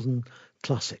 is a modern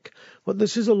classic. But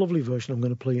this is a lovely version I'm going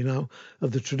to play you now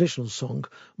of the traditional song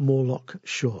Morlock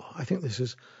Shore. I think this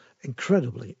is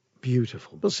incredibly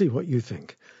beautiful. We'll see what you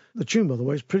think. The tune, by the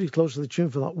way, is pretty close to the tune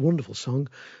for that wonderful song,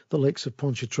 The Lakes of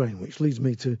Pontchartrain, which leads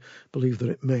me to believe that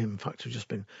it may, in fact, have just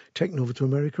been taken over to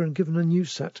America and given a new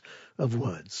set of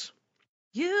words.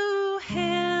 You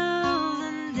hills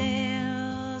and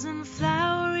dales and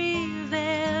flowery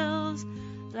vales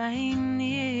lying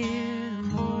near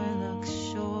Morlock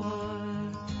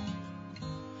shore.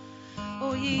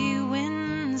 Oh, ye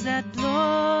winds that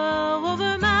blow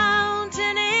over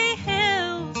mountainy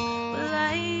hills, will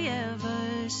I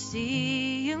ever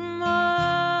see you more?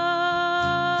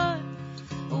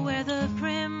 Where the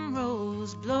primrose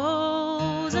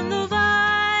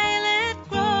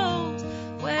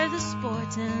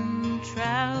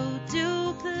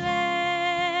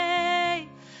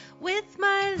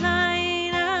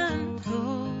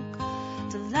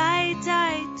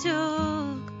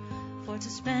to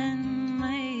spend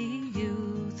my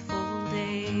youthful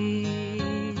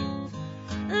days.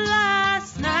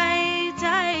 Last night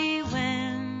I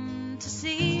went to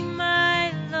see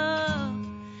my love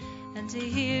and to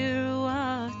hear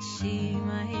what she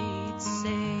might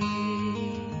say,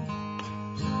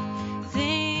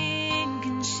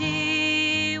 thinking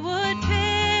she would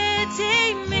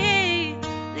pity me,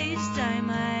 least I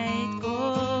might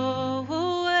go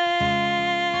away.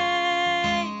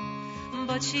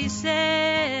 But she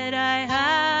said, I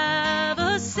have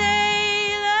a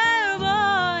sailor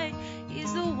boy,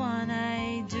 he's the one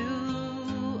I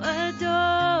do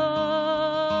adore.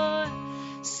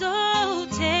 So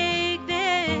take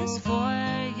this for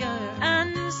your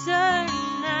answer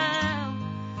now,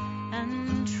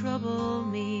 and trouble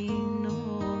me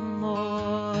no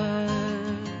more.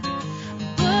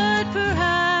 But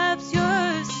perhaps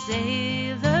your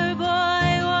sailor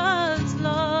boy was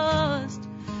lost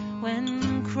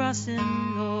when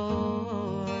crossing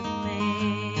North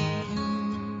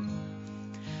Main,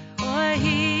 or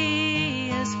he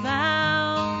has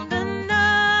found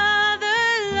another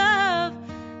love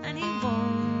and he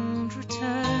won't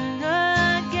return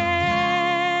again.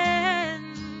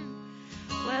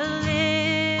 Well,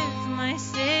 if my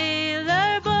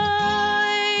sailor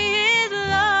boy is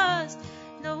lost,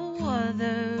 no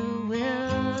other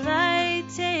will I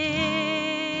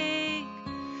take.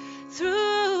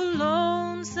 Through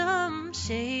lonesome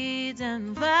shades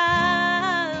and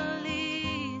valleys,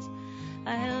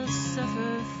 I'll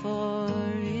suffer for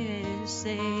his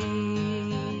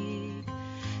sake.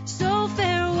 So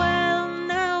farewell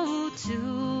now to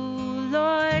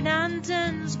Lord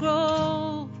Anton's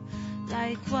Grove,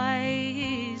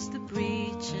 likewise the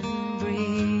breach and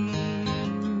bream,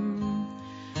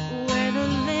 where the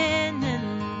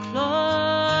linen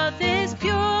cloth is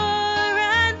pure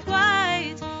and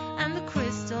white, and the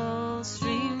crystal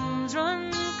streams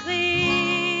run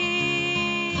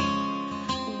clean,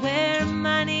 where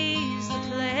many's the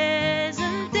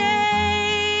pleasant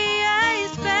day I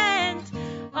spent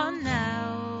on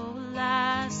now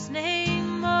last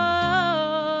name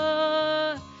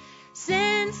more,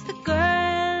 since the girl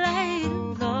I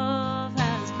love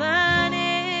has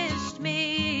banished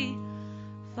me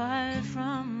far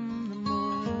from the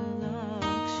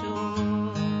Moorlock shore.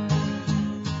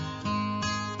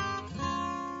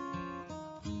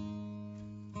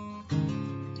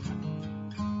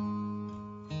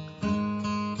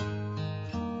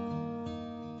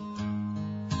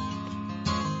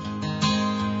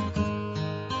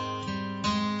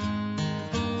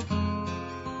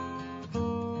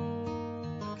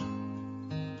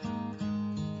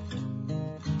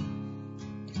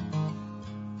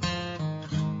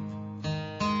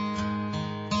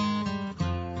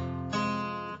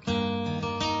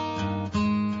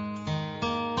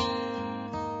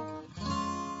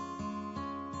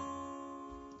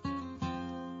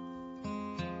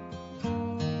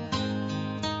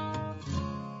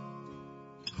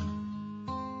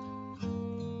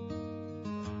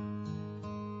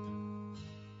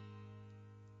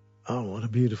 Oh, what a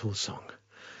beautiful song.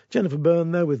 Jennifer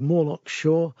Byrne there with Moorlock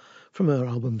Shore from her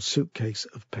album Suitcase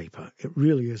of Paper. It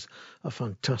really is a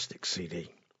fantastic CD.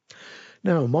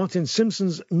 Now, Martin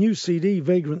Simpson's new CD,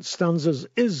 Vagrant Stanzas,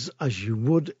 is, as you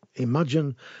would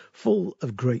imagine, full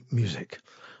of great music.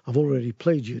 I've already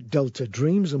played you Delta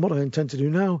Dreams, and what I intend to do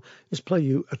now is play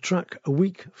you a track a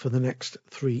week for the next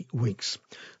 3 weeks.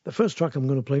 The first track I'm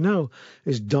going to play now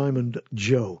is Diamond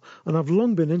Joe, and I've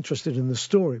long been interested in the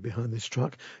story behind this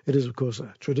track. It is, of course,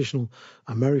 a traditional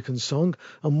American song,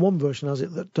 and one version has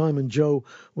it that Diamond Joe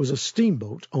was a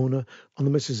steamboat owner on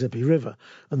the Mississippi River,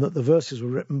 and that the verses were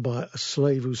written by a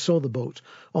slave who saw the boat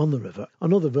on the river.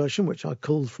 Another version, which I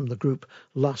culled from the group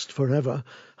Last Forever,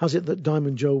 has it that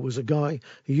Diamond Joe was a guy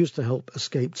who used to help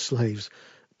escaped slaves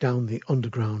down the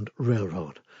Underground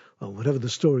Railroad. Well, whatever the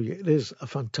story, it is a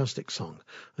fantastic song,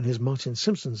 and here's Martin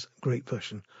Simpson's great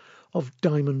version of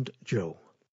Diamond Joe.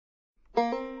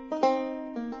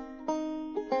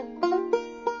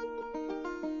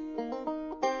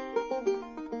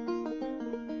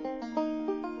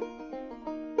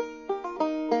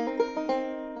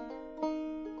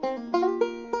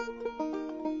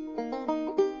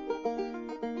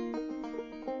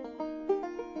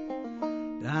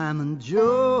 Diamond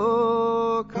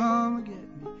Joe, come get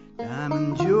me.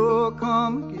 Diamond Joe,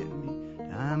 come get me.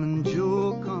 Diamond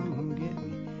Joe, come get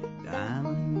me.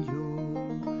 Diamond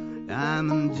Joe,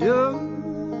 Diamond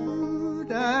Joe,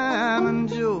 Diamond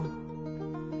Joe,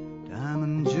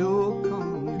 Diamond Joe,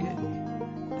 come get me.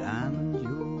 Diamond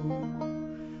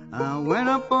Joe. I went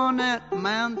up on that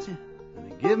mountain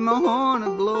and I give my horn a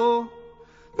blow.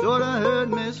 Thought I heard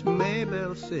Miss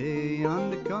Maybelle say,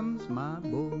 yonder comes my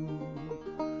boy.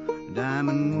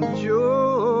 Diamond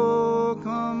Joe,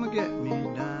 come and get me.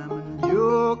 Diamond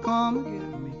Joe, come and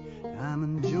get me.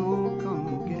 Diamond Joe, come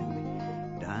and get me.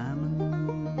 Diamond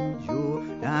Joe,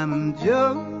 Diamond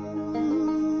Joe,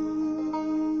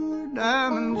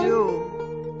 Diamond Joe,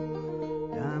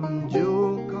 Diamond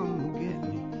Joe, come and get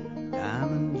me.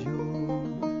 Diamond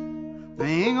Joe. I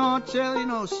ain't gonna tell you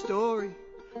no story,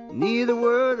 neither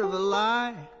word of a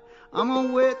lie. I'm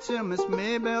gonna wait till Miss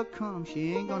Maybelle comes.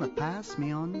 She ain't gonna pass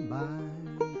me on by.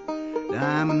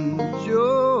 Diamond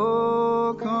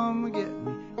Joe, come and get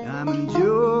me. Diamond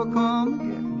Joe, come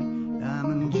and get me.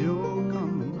 Diamond Joe,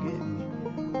 come and get me.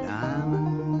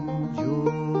 Diamond Joe.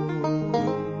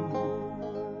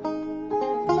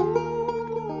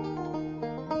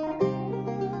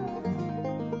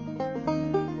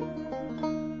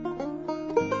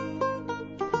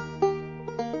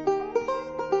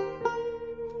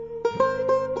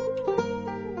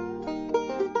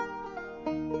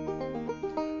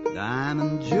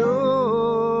 Diamond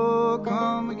Joe,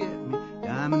 come and get me.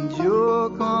 Diamond Joe,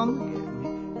 come and get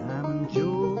me. Diamond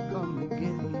Joe, come and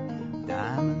get me.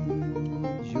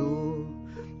 Diamond Joe.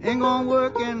 Ain't gonna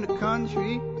work in the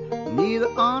country, neither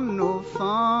on no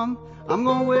farm. I'm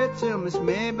gonna wait till Miss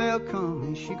Maybelle comes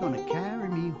and she gonna carry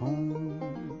me home.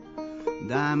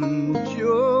 Diamond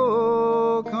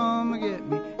Joe, come and get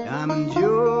me. Diamond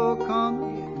Joe, come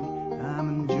and get me.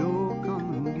 Diamond Joe,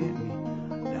 come and get me.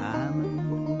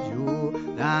 Diamond Joe,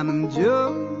 Diamond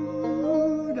Joe,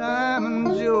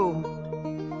 Diamond Joe,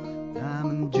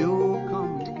 Diamond Joe,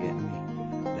 come to get me.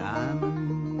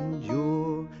 Diamond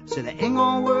Joe. Said I ain't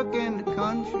gonna work in the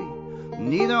country,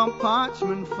 neither on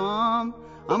Parchment Farm.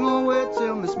 I'm gonna wait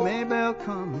till Miss Maybelle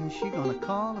comes and she gonna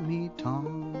call me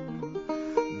Tom.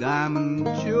 Diamond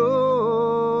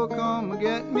Joe, come and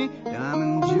get me.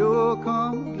 Diamond Joe,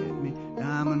 come and get me.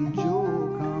 Diamond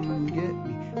Joe, come and get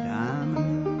me.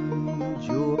 Diamond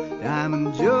Joe,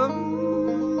 Diamond Joe,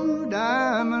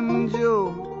 Diamond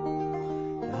Joe,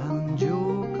 Diamond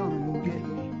Joe, come and get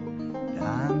me.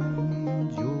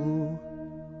 Diamond Joe.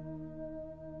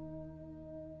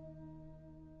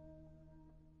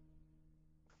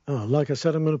 Like I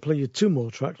said, I'm going to play you two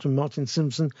more tracks from Martin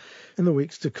Simpson in the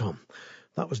weeks to come.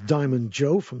 That was Diamond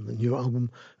Joe from the new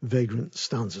album Vagrant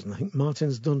Stanzas. And I think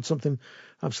Martin's done something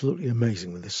absolutely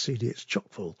amazing with this CD. It's chock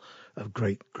full of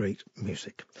great, great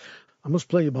music. I must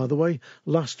play you, by the way,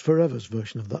 Last Forever's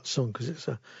version of that song because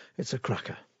it's a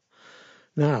cracker.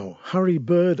 Now, Harry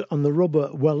Bird and the Rubber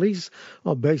Wellies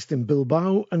are based in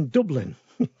Bilbao and Dublin.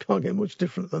 You can't get much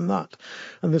different than that.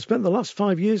 And they've spent the last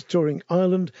 5 years touring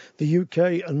Ireland, the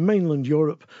UK and mainland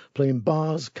Europe, playing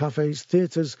bars, cafes,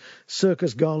 theatres,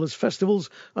 circus galas,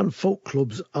 festivals and folk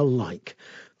clubs alike.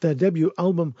 Their debut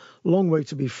album, Long Way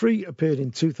to Be Free, appeared in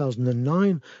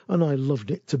 2009 and I loved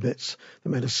it to bits.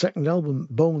 They made a second album,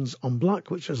 Bones on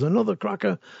Black, which is another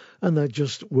cracker, and they're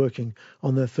just working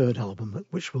on their third album,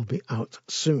 which will be out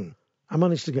soon. I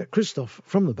managed to get Christoph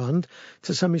from the band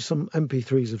to send me some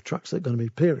MP3s of tracks that are going to be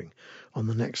appearing on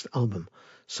the next album.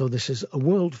 So this is a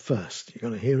world first. You're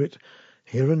going to hear it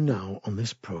here and now on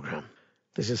this programme.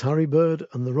 This is Harry Bird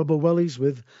and the Rubber Wellies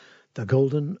with The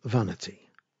Golden Vanity.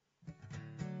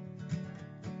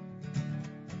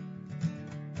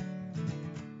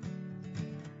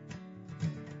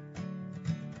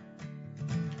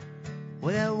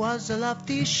 Well, there was a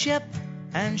lofty ship,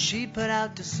 and she put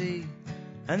out to sea,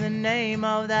 and the name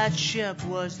of that ship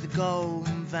was the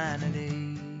Golden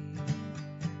Vanity.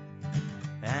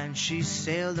 And she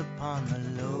sailed upon the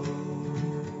low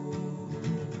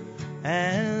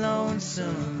and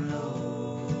lonesome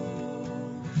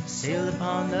low, sailed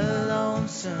upon the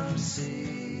lonesome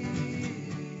sea.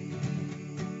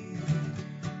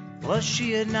 Well,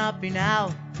 she had not been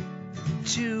out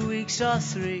 2 weeks or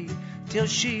 3 till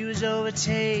she was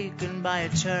overtaken by a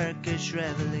Turkish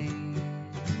reveille.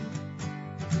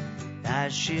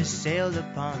 As she sailed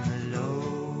upon the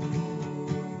low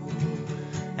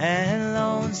and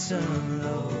lonesome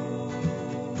low,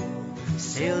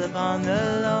 sailed upon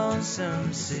the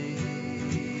lonesome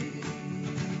sea.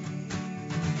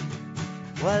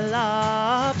 Well,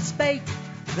 up spake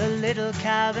the little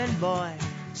cabin boy,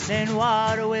 saying,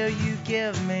 what will you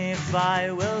give me if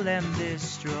I will them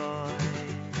destroy?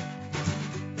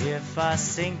 If I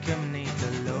sink 'em 'neath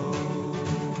the low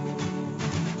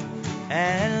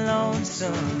and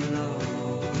lonesome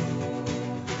low,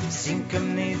 sink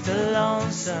 'em 'neath the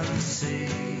lonesome sea.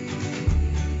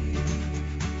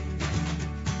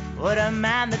 What a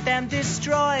man that them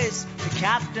destroys, the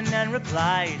captain then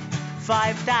replied,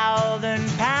 5,000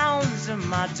 pounds of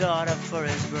my daughter for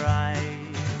his bride.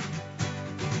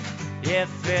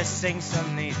 if it sinks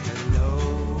underneath the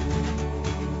low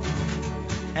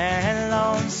and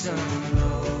lonesome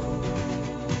low,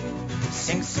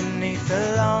 sinks beneath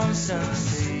the lonesome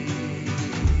sea.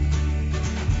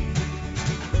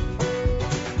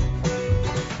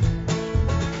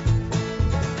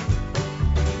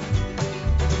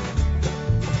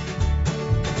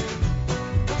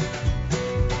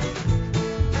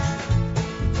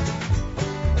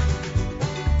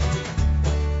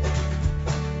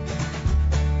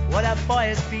 Well, that boy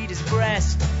has beat his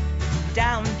breast,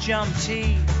 down jumped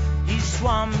he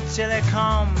swam till they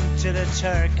come to the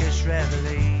Turkish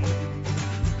reveille.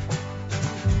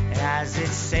 As it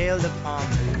sailed upon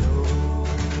the low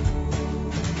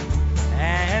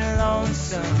and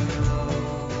lonesome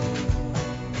low,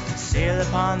 sailed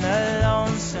upon the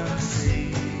lonesome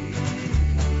sea.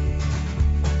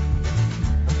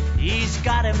 He's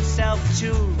got himself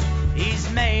two, he's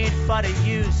made for the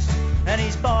use, and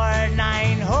he's bored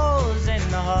 9 holes in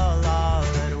the hull all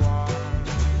at once.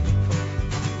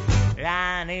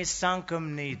 And he's sunk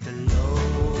 'em 'neath the low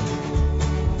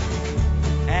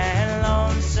and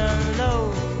lonesome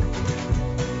low.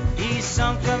 He's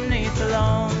sunk 'em 'neath the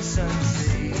lonesome sea.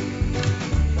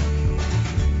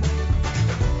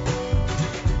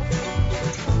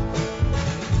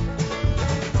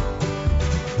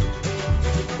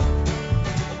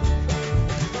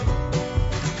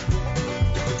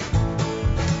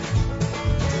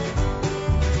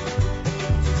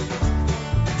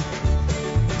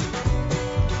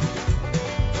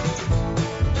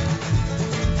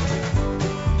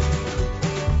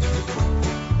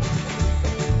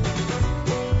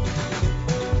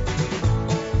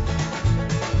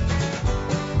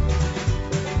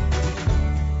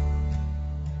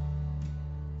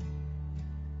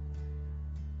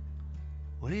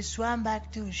 He swam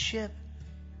back to his ship,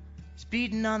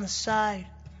 speeding on the side,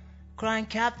 crying,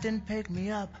 "Captain, pick me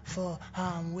up, for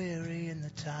I'm weary in the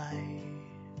tide,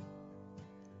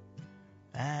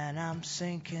 and I'm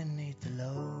sinking 'neath the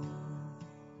low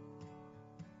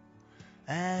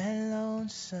and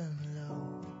lonesome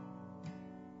low.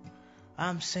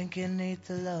 I'm sinking 'neath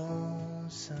the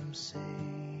lonesome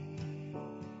sea.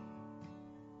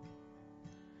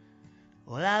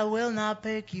 Well, I will not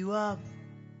pick you up,"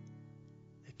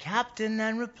 Captain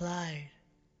then replied,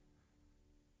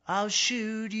 "I'll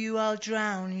shoot you, I'll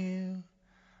drown you,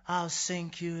 I'll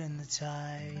sink you in the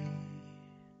tide.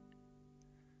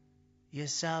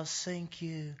 Yes, I'll sink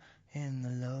you in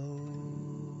the low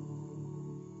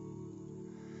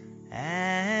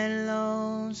and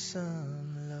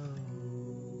lonesome low.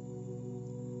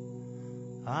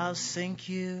 I'll sink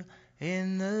you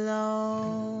in the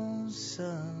lonesome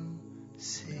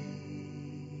sea."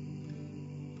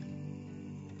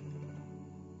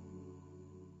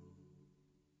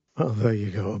 Well, there you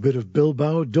go. A bit of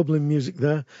Bilbao, Dublin music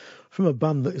there from a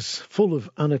band that is full of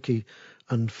anarchy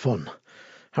and fun.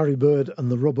 Harry Bird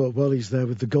and the Rubber Wellies there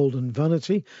with the Golden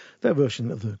Vanity, their version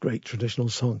of the great traditional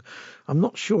song. I'm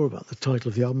not sure about the title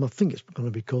of the album. I think it's going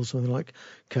to be called something like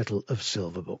Kettle of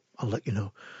Silver, but I'll let you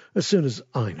know as soon as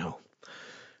I know.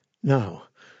 Now,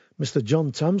 Mr.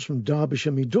 John Tams from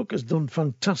Derbyshire Me Duck has done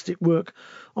fantastic work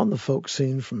on the folk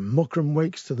scene, from Muckram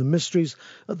Wakes to the Mysteries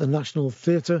at the National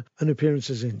Theatre and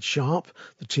appearances in Sharp,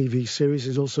 the TV series.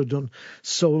 He's also done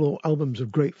solo albums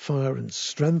of great fire and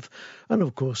strength, and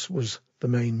of course was the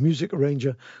main music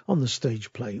arranger on the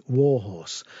stage play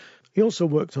Warhorse. He also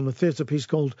worked on a theatre piece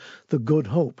called The Good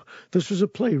Hope. This was a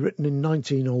play written in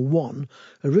 1901,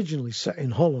 originally set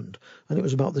in Holland, and it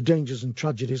was about the dangers and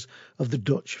tragedies of the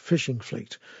Dutch fishing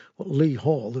fleet. Well, Lee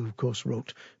Hall, who of course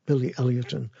wrote Billy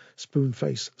Elliot and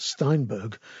Spoonface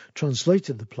Steinberg,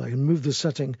 translated the play and moved the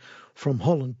setting from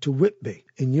Holland to Whitby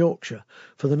in Yorkshire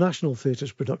for the National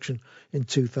Theatre's production in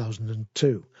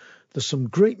 2002. There's some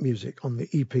great music on the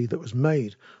EP that was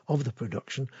made of the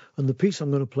production, and the piece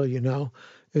I'm going to play you now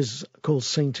is called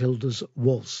St. Hilda's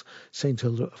Waltz. St.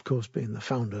 Hilda, of course, being the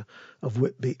founder of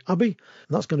Whitby Abbey.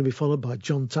 And that's going to be followed by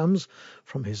John Tams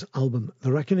from his album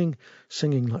The Reckoning,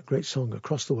 singing that great song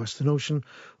Across the Western Ocean,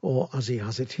 or as he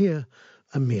has it here,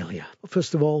 Amelia.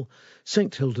 First of all,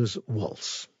 St. Hilda's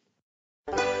Waltz.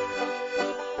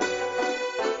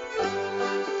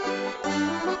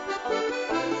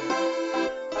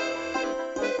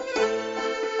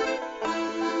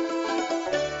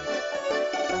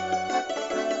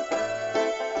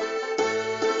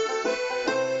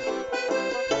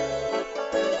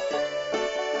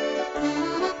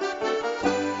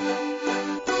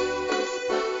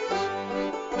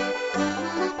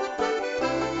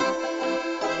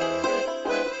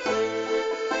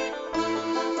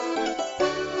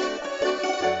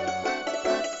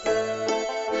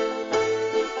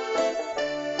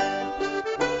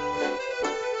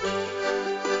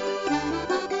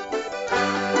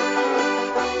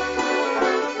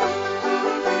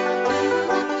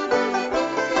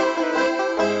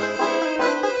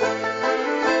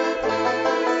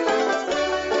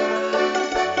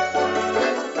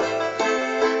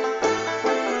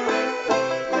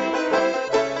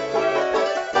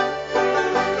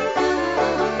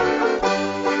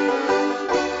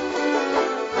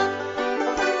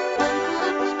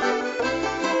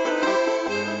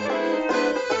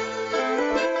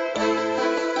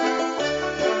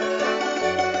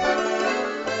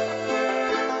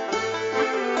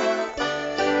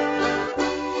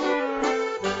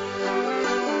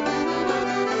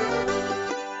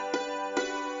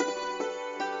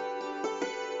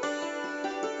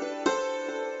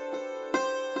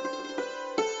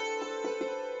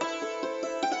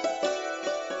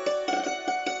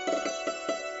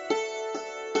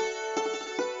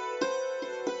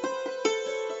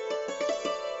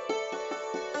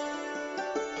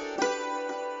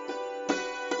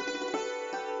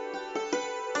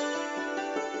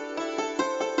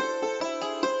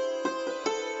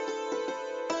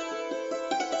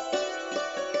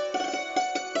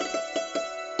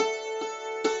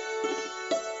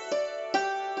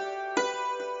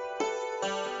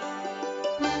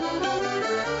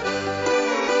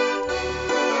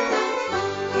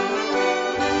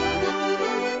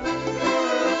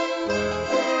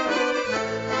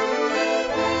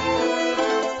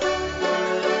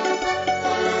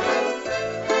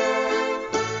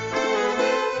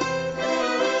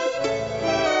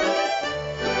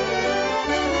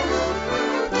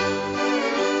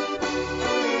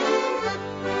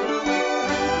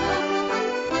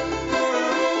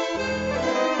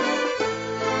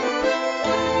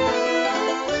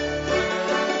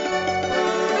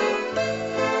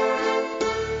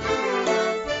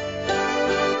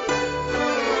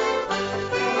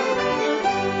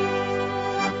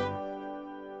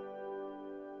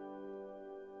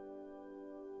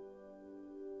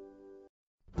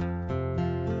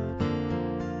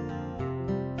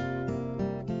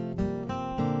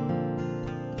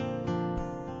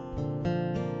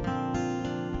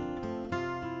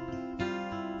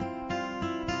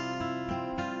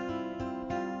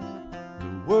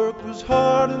 is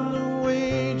hard and the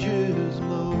wages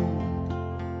low.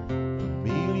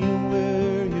 Amelia,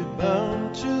 where you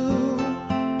bound to?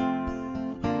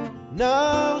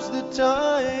 Now's the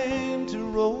time to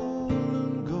roll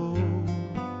and go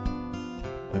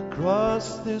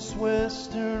across this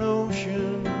western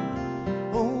ocean.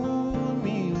 Oh,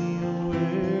 Amelia,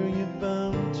 where you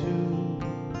bound to?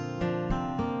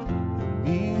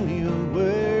 Amelia,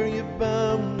 where you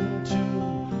bound to?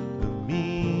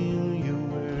 Amelia,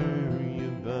 where you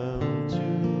bound to?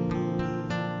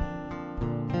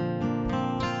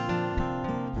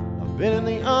 I've been in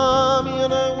the army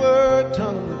and I worked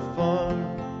on the farm.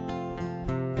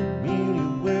 Amelia,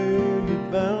 where you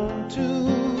bound to?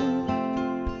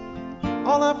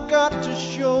 All I've got to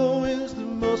show is the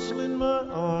muscle in my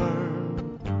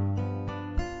arm.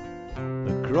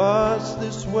 Across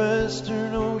this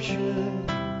western ocean.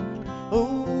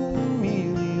 Oh,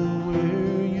 Amelia,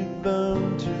 where you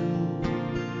bound to?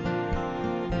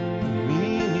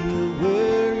 Amelia,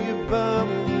 where you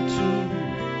bound to?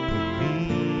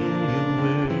 Amelia,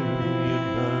 where you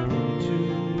bound to?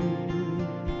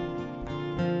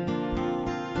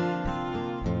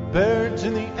 Birds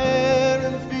in the air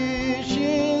and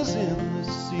fishes in the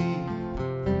sea.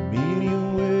 Amelia,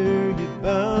 where you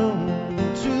bound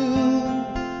to?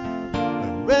 A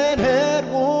red-haired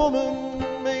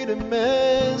woman made a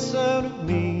mess out of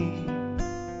me.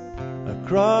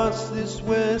 Across this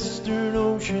western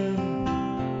ocean.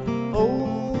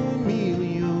 Oh,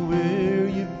 Amelia, where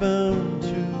you bound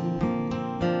to?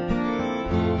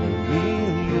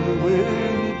 Amelia,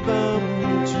 where you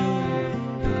bound to?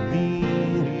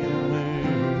 Amelia, where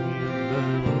you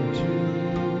bound to?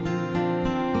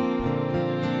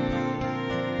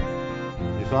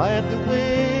 If I had the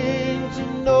wings of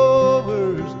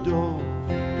Noah's dove,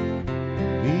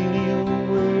 Amelia,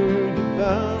 where you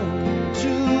bound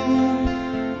to?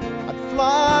 I'd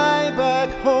fly back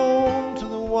home to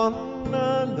the one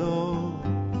I love.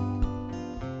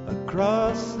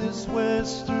 Across this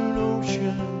western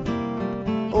ocean.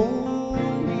 Oh,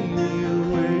 Amelia,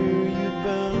 where you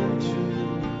bound to?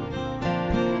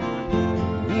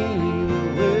 Amelia,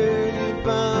 where you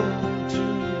bound to?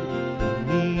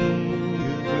 Amelia,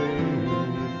 where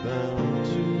you bound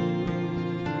to?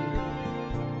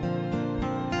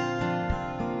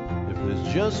 If there's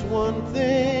just one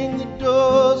thing that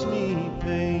does me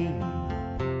pain,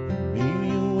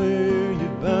 Amelia, where you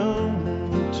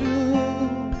bound to?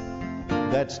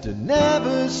 That's to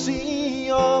never see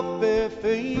your fair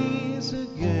face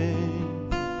again.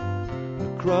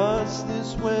 Across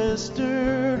this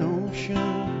western ocean.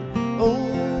 Oh,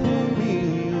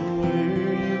 Amelia,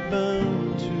 where you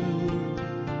bound to?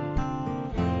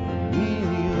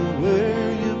 Amelia,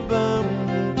 where you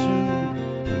bound to?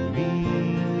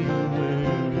 Amelia, where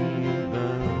you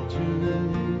bound to?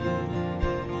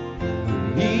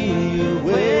 Amelia,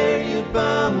 where you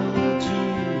bound to?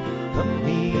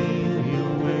 Amelia,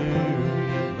 where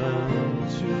you bound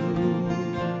to?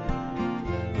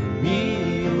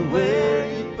 Amelia, where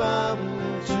you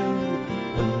bound to?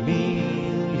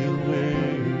 Amelia,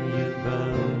 where you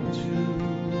bound to?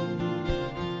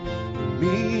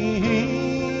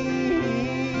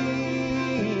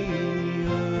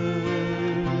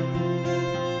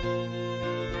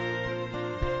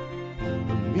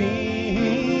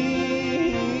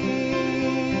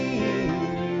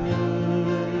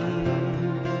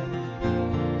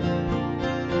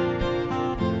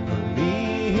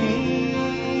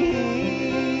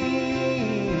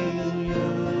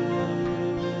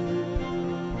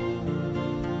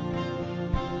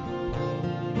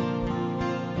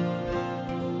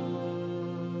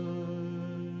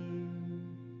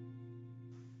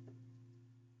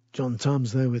 John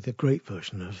Tarms there with a great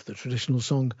version of the traditional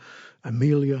song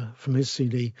Amelia from his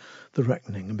CD The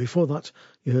Reckoning. And before that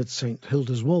you heard St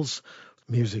Hilda's Waltz,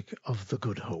 music of the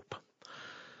Good Hope.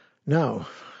 Now,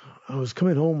 I was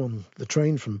coming home on the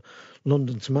train from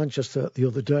London to Manchester the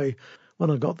other day when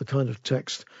I got the kind of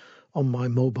text on my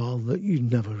mobile that you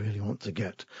never really want to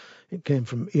get. It came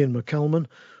from Ian McCalman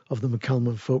of the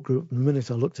McCalman Folk Group. And the minute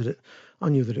I looked at it, I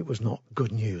knew that it was not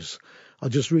good news. I'll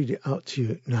just read it out to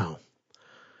you now.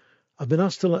 I've been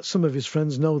asked to let some of his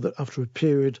friends know that after a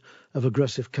period of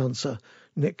aggressive cancer,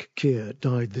 Nick Keir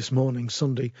died this morning,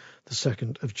 Sunday, the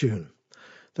 2nd of June.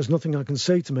 There's nothing I can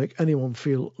say to make anyone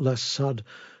feel less sad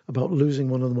about losing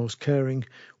one of the most caring,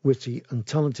 witty and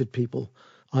talented people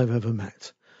I've ever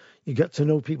met. You get to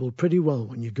know people pretty well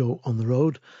when you go on the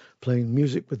road, playing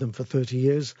music with them for 30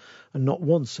 years, and not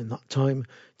once in that time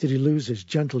did he lose his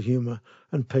gentle humour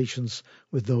and patience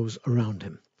with those around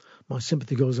him. My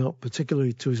sympathy goes out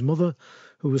particularly to his mother,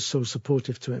 who was so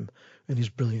supportive to him in his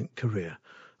brilliant career.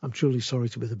 I'm truly sorry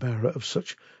to be the bearer of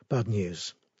such bad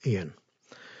news. Ian.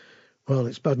 Well,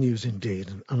 it's bad news indeed,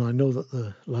 and I know that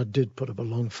the lad did put up a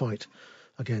long fight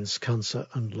against cancer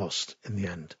and lost in the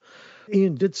end.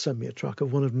 Ian did send me a track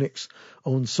of one of Nick's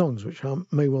own songs, which I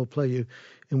may well play you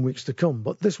in weeks to come,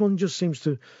 but this one just seems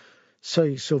to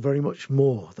say so very much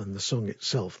more than the song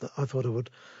itself that I thought I would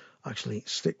actually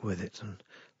stick with it and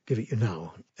give it you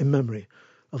now in memory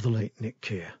of the late Nick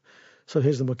Keir. So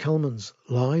here's the McCalmans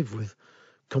live with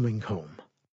Coming Home.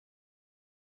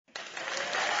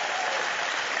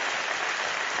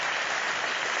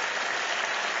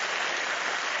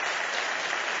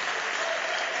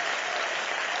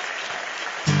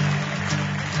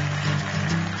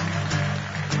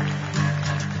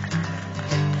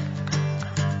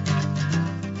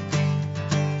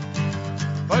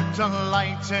 Put a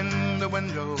light in the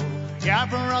window, your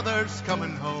brother's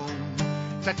coming home.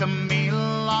 Set a meal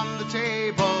on the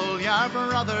table, your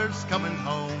brother's coming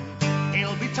home.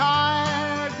 He'll be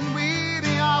tired and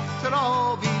weary after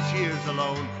all these years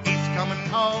alone. He's coming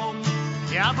home,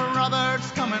 your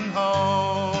brother's coming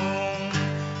home.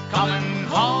 Coming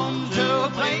home to a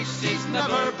place he's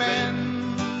never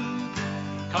been.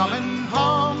 Coming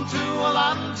home to a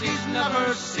land he's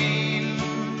never seen.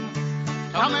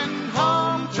 Coming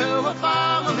home to a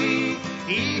family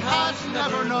he has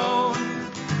never known.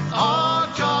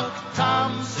 Oh, Jock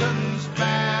Thompson's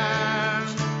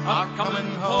bairns are coming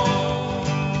home.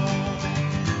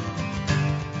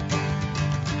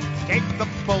 Take the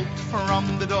bolt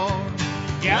from the door,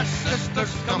 your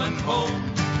sister's coming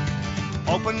home.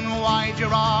 Open wide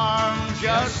your arms,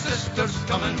 your sister's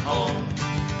coming home.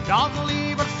 Don't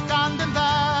leave her standing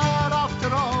there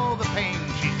after all the pain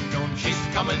she's known. She's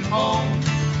coming home,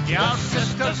 your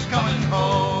sister's coming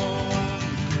home.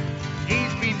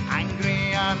 He's been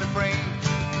angry and afraid,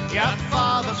 your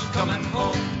father's coming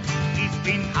home. He's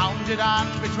been hounded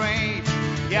and betrayed,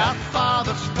 your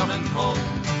father's coming home.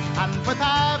 And with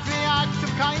every act of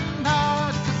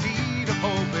kindness the seed of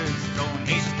hope is sown.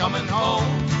 He's coming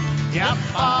home, your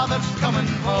father's coming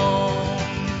home.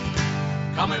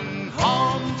 Coming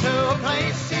home to a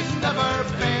place he's never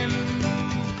been.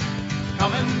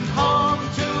 Coming home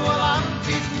to a land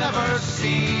he's never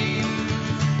seen.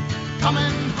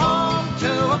 Coming home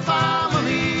to a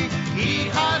family he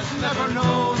has never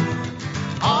known.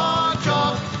 Oh,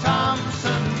 Jock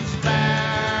Thompson's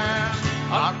bairns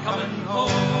are coming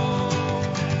home.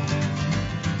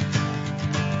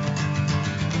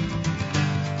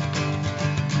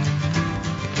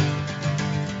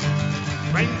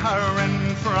 Bring her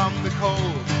in from the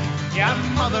cold, your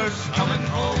mother's coming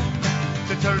home.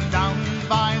 Sit her down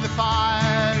by the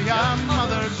fire, your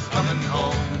mother's coming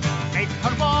home. Make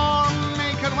her warm,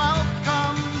 make her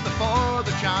welcome before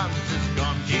the chance is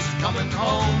gone. She's coming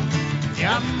home,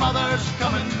 your mother's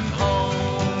coming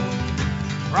home.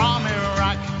 From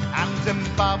Iraq and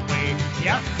Zimbabwe,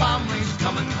 your family's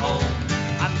coming home.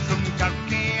 And from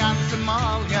Turkey and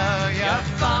Somalia, your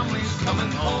family's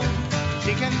coming home.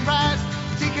 Seeking rest,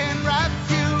 seeking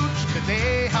refuge that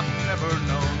they have never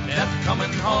known. They're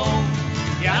coming home,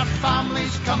 your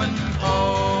family's coming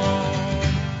home.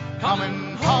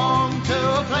 Coming home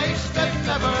to a place they've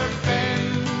never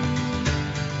been.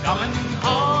 Coming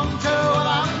home to a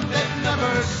land they've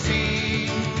never seen.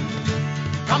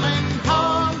 Coming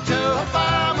home to a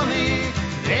family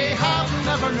they have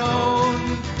never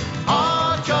known.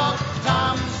 Oh, Jock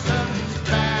Thompson's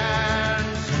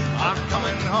bairns are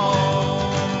coming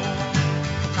home.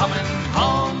 Coming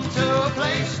home to a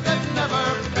place they've never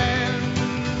been.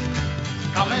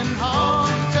 Coming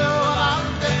home to a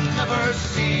land they've never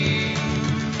seen.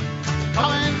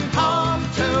 Coming home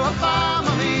to a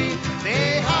family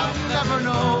they have never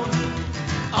known.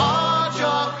 Oh,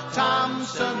 Jock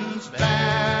Thompson's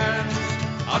bairns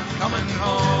are coming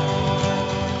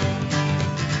home.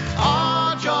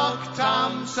 Oh, Jock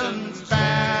Thompson's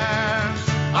bairns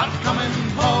are coming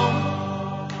home.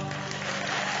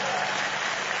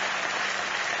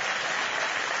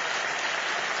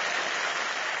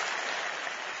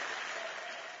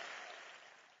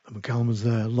 McCalman's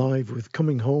there live with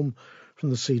Coming Home from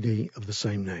the CD of the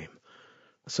same name.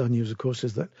 The sad news, of course,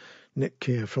 is that Nick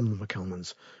Keir from the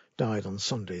McCalmans died on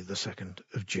Sunday, the 2nd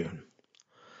of June.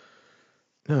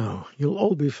 Now, you'll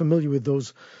all be familiar with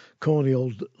those corny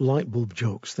old light bulb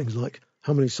jokes, things like,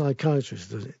 how many psychiatrists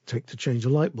does it take to change a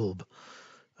light bulb?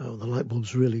 The light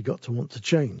bulb's really got to want to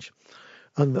change.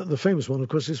 And the famous one, of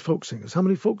course, is folk singers. How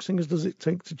many folk singers does it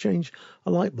take to change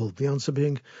a light bulb? The answer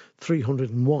being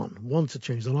 301. 1 to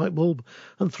change the light bulb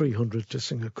and 300 to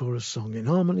sing a chorus song in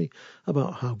harmony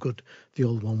about how good the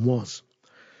old one was.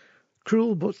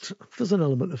 Cruel, but there's an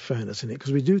element of fairness in it,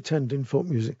 because we do tend in folk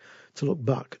music to look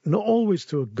back, not always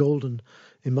to a golden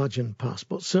imagined past,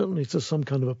 but certainly to some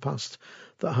kind of a past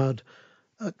that had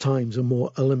at times a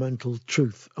more elemental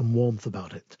truth and warmth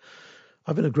about it.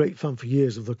 I've been a great fan for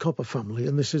years of the Copper family,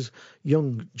 and this is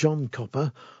young John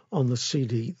Copper on the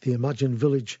CD The Imagined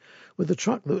Village, with a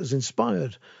track that was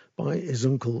inspired by his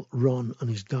uncle Ron and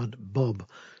his dad Bob,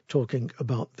 talking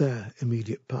about their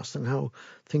immediate past and how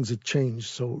things had changed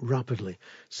so rapidly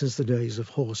since the days of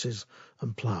horses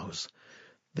and ploughs.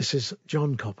 This is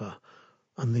John Copper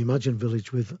and The Imagined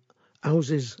Village with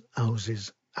Houses,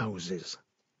 Houses, Houses.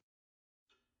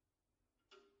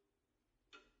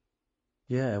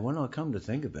 Yeah, when I come to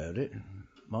think about it,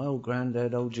 my old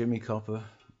granddad, old Jimmy Copper,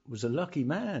 was a lucky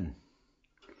man,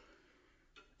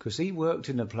 because he worked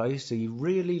in a place he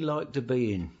really liked to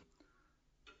be in,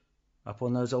 up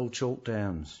on those old chalk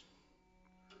downs.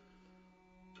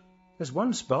 There's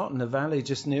one spot in the valley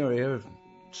just near here,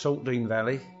 Saltdean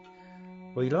Valley,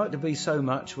 where he liked to be so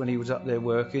much when he was up there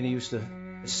working. He used to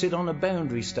sit on a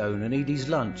boundary stone and eat his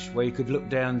lunch, where he could look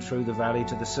down through the valley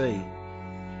to the sea.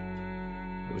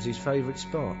 It was his favourite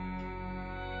spot.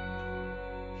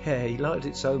 Yeah, he liked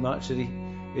it so much that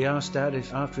he asked Dad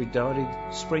if after he died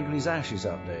he'd sprinkle his ashes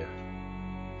up there.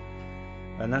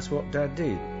 And that's what Dad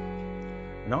did.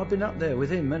 And I've been up there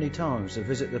with him many times to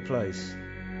visit the place.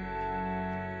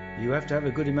 You have to have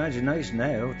a good imagination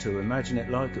now to imagine it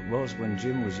like it was when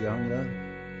Jim was young, though.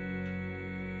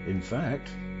 In fact,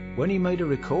 when he made a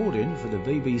recording for the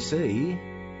BBC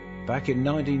back in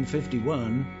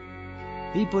 1951,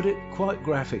 he put it quite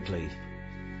graphically.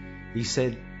 He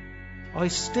said, "I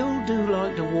still do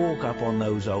like to walk up on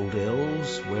those old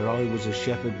hills where I was a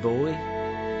shepherd boy,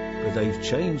 but they've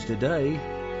changed today.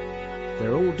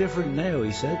 They're all different now,"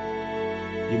 he said.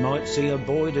 "You might see a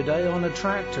boy today on a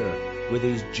tractor with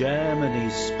his jam and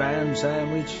his spam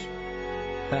sandwich."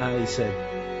 He said,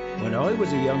 "When I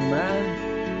was a young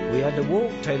man, we had to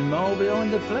walk 10 mile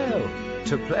behind the plough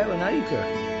to plough an acre,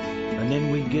 and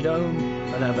then we'd get home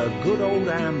and have a good old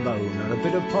ham bone and a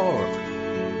bit of pork."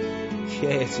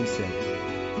 "Yes," he said,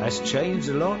 "that's changed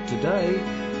a lot today.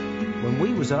 When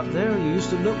we was up there, you used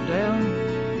to look down,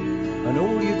 and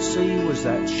all you'd see was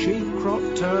that sheep crop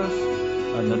turf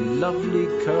and the lovely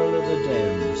curl of the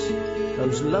downs,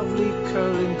 those lovely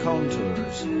curling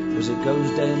contours as it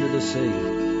goes down to the sea.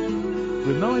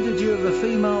 Reminded you of a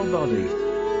female body.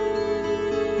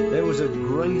 There was a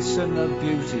grace and a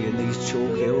beauty in these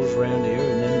chalk hills round here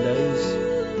in them days.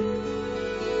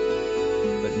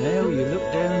 But now you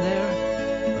look down there,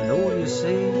 and all you see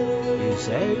is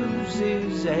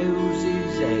houses,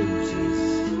 houses, houses."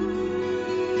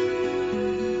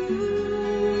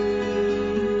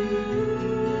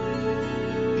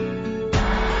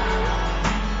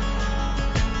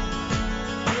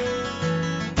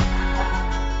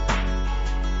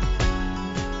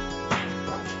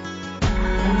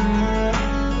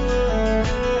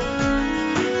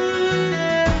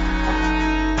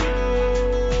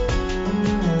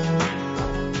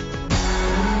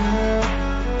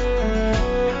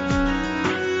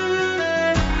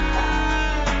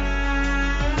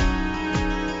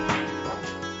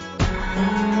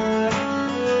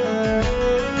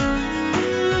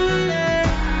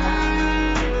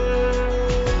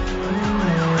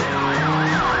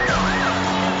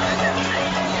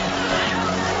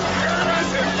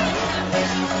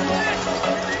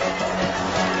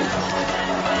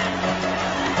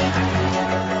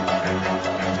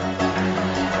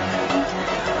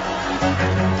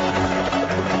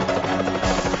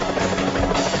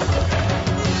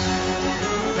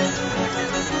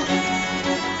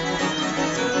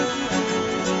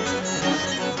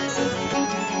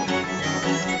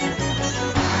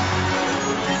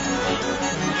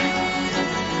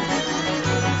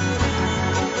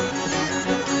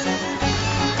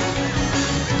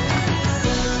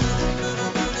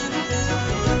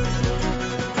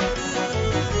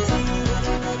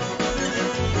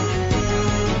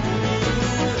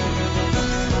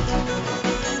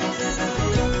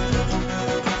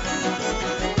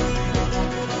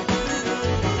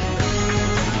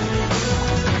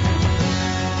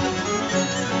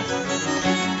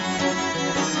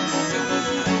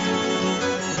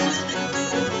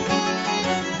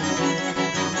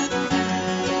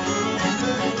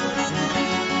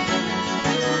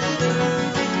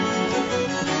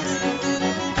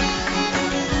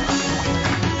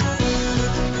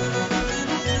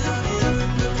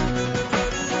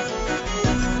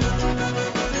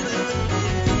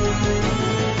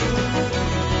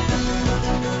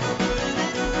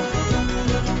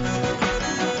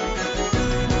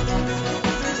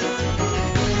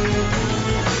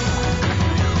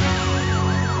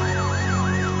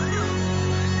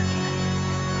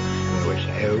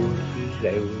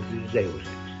 houses, houses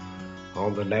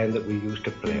on the land that we used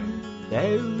to plough.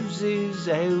 Houses,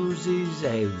 houses,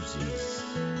 houses.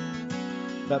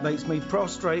 That makes me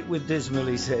prostrate with dismal,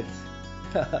 he said.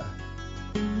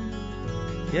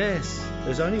 Yes,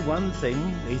 there's only one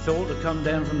thing he thought had come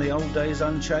down from the old days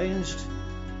unchanged,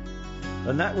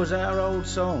 and that was our old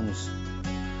songs.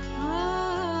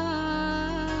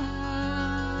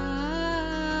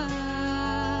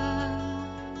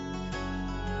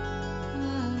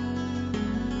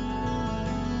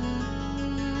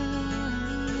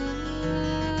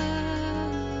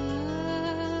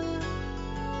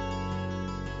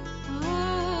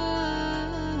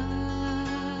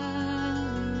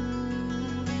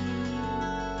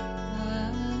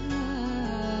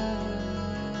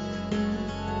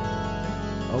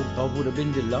 I would have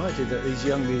been delighted that these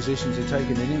young musicians had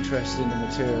taken an interest in the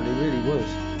material. He really would.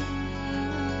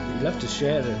 He'd love to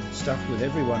share the stuff with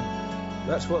everyone.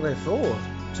 That's what they're for,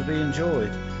 to be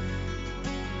enjoyed.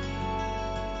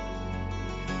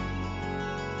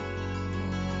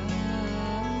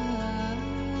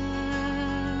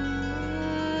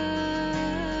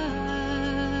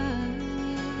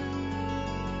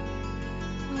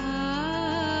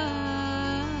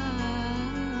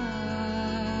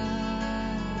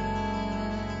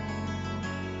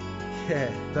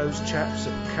 Yeah, those chaps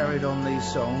that carried on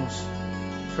these songs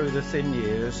through the thin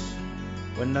years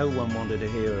when no one wanted to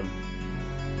hear them.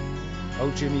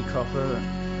 Old Jimmy Copper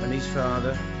and his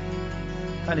father,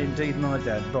 and indeed my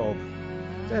dad Bob,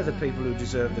 they're the people who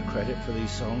deserve the credit for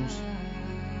these songs.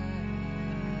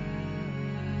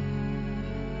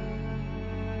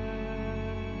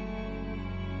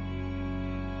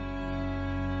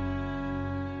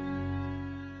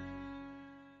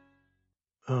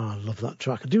 I love that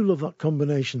track. I do love that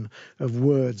combination of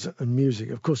words and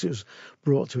music. Of course, it was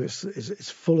brought to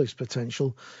its fullest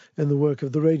potential in the work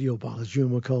of the radio ballads, Hugh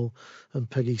McColl and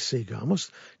Peggy Seeger. I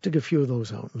must dig a few of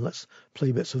those out, and let's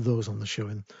play bits of those on the show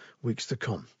in weeks to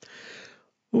come.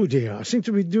 Oh dear, I seem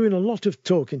to be doing a lot of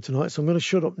talking tonight, so I'm going to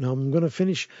shut up now. I'm going to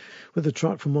finish with a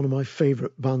track from one of my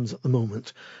favourite bands at the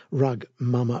moment, Rag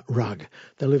Mama Rag.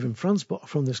 They live in France, but are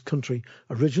from this country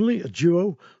originally, a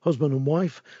duo, husband and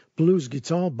wife, blues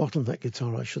guitar, bottleneck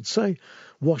guitar I should say,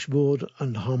 washboard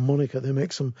and harmonica. They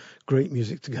make some great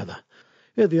music together.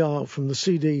 Here they are from the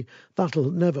CD That'll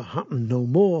Never Happen No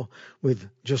More with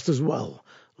Just As Well,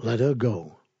 Let Her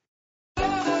Go.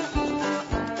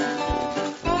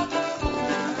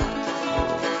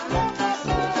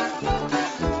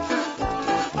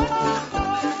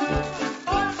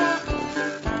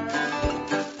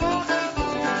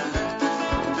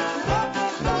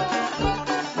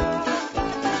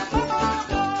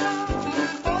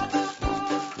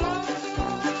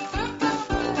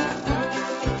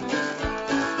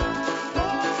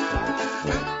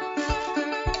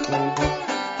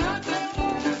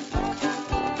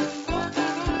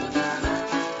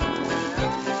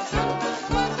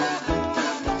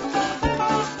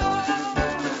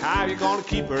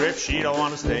 If she don't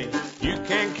want to stay, you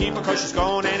can't keep her 'cause she's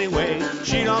gone anyway.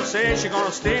 She don't say she's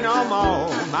gonna stay no more,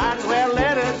 might as well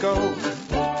let her go.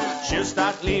 She'll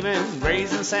start leaving,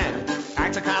 raising sand,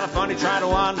 acting kind of funny, try to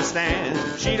understand.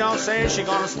 She don't say she's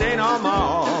gonna stay no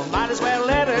more, might as well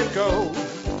let her go.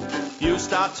 You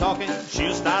start talking,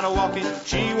 she'll start walking,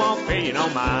 she won't pay you no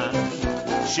mind.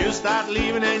 She'll start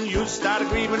leaving and you start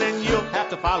grieving and you'll have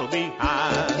to follow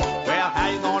behind. Well, how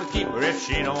you gonna keep her if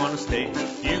she don't wanna stay?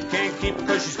 You can't keep her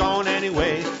 'cause she's gone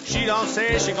anyway. She don't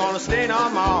say she's gonna stay no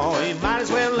more, you might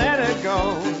as well let her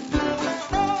go.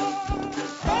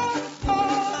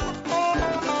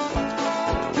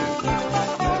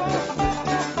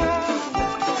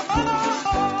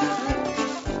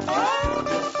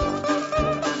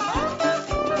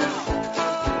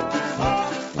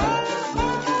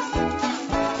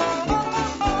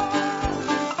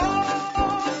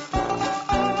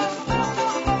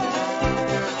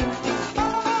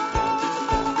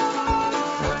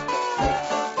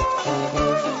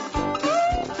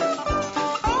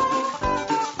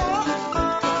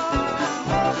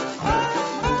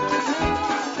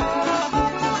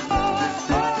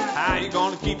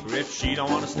 She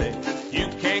don't want to stay. You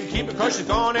can't keep her 'cause she's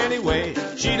gone anyway.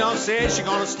 She don't say she's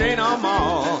gonna stay no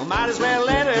more, might as well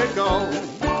let her go.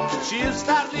 She'll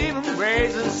start leaving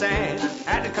raising sand,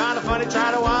 acting kind of funny,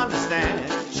 try to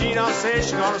understand. She don't say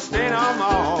she's gonna stay no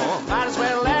more, might as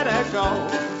well let her go.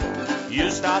 You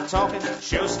start talking,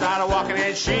 she'll start walking,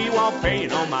 and she won't pay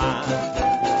no mind.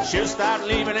 She'll start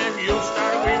leaving, and you'll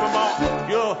start grieving more.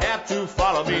 You'll have to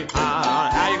follow me.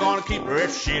 How you gonna keep her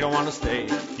if she don't wanna stay?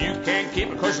 You can't keep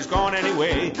her 'cause she's gone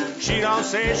anyway. She don't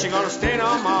say she's gonna stay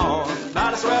no more.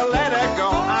 Might as well let her go.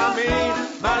 I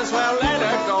mean, might as well let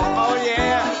her go. Oh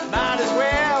yeah, might as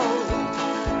well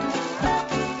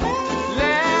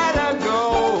let her go.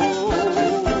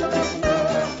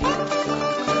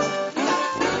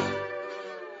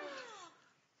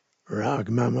 Rag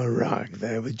Mama Rag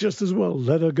there with Just As Well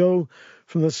Let Her Go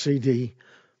from the CD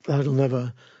That'll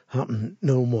Never Happen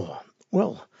No More.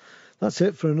 Well, that's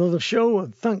it for another show,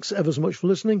 and thanks ever so much for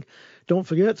listening. Don't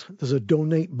forget, there's a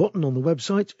donate button on the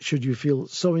website should you feel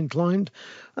so inclined,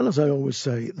 and as I always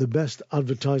say, the best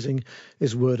advertising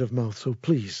is word of mouth, so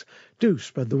please do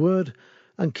spread the word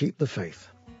and keep the faith.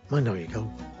 I know you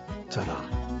go.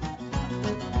 Ta-da.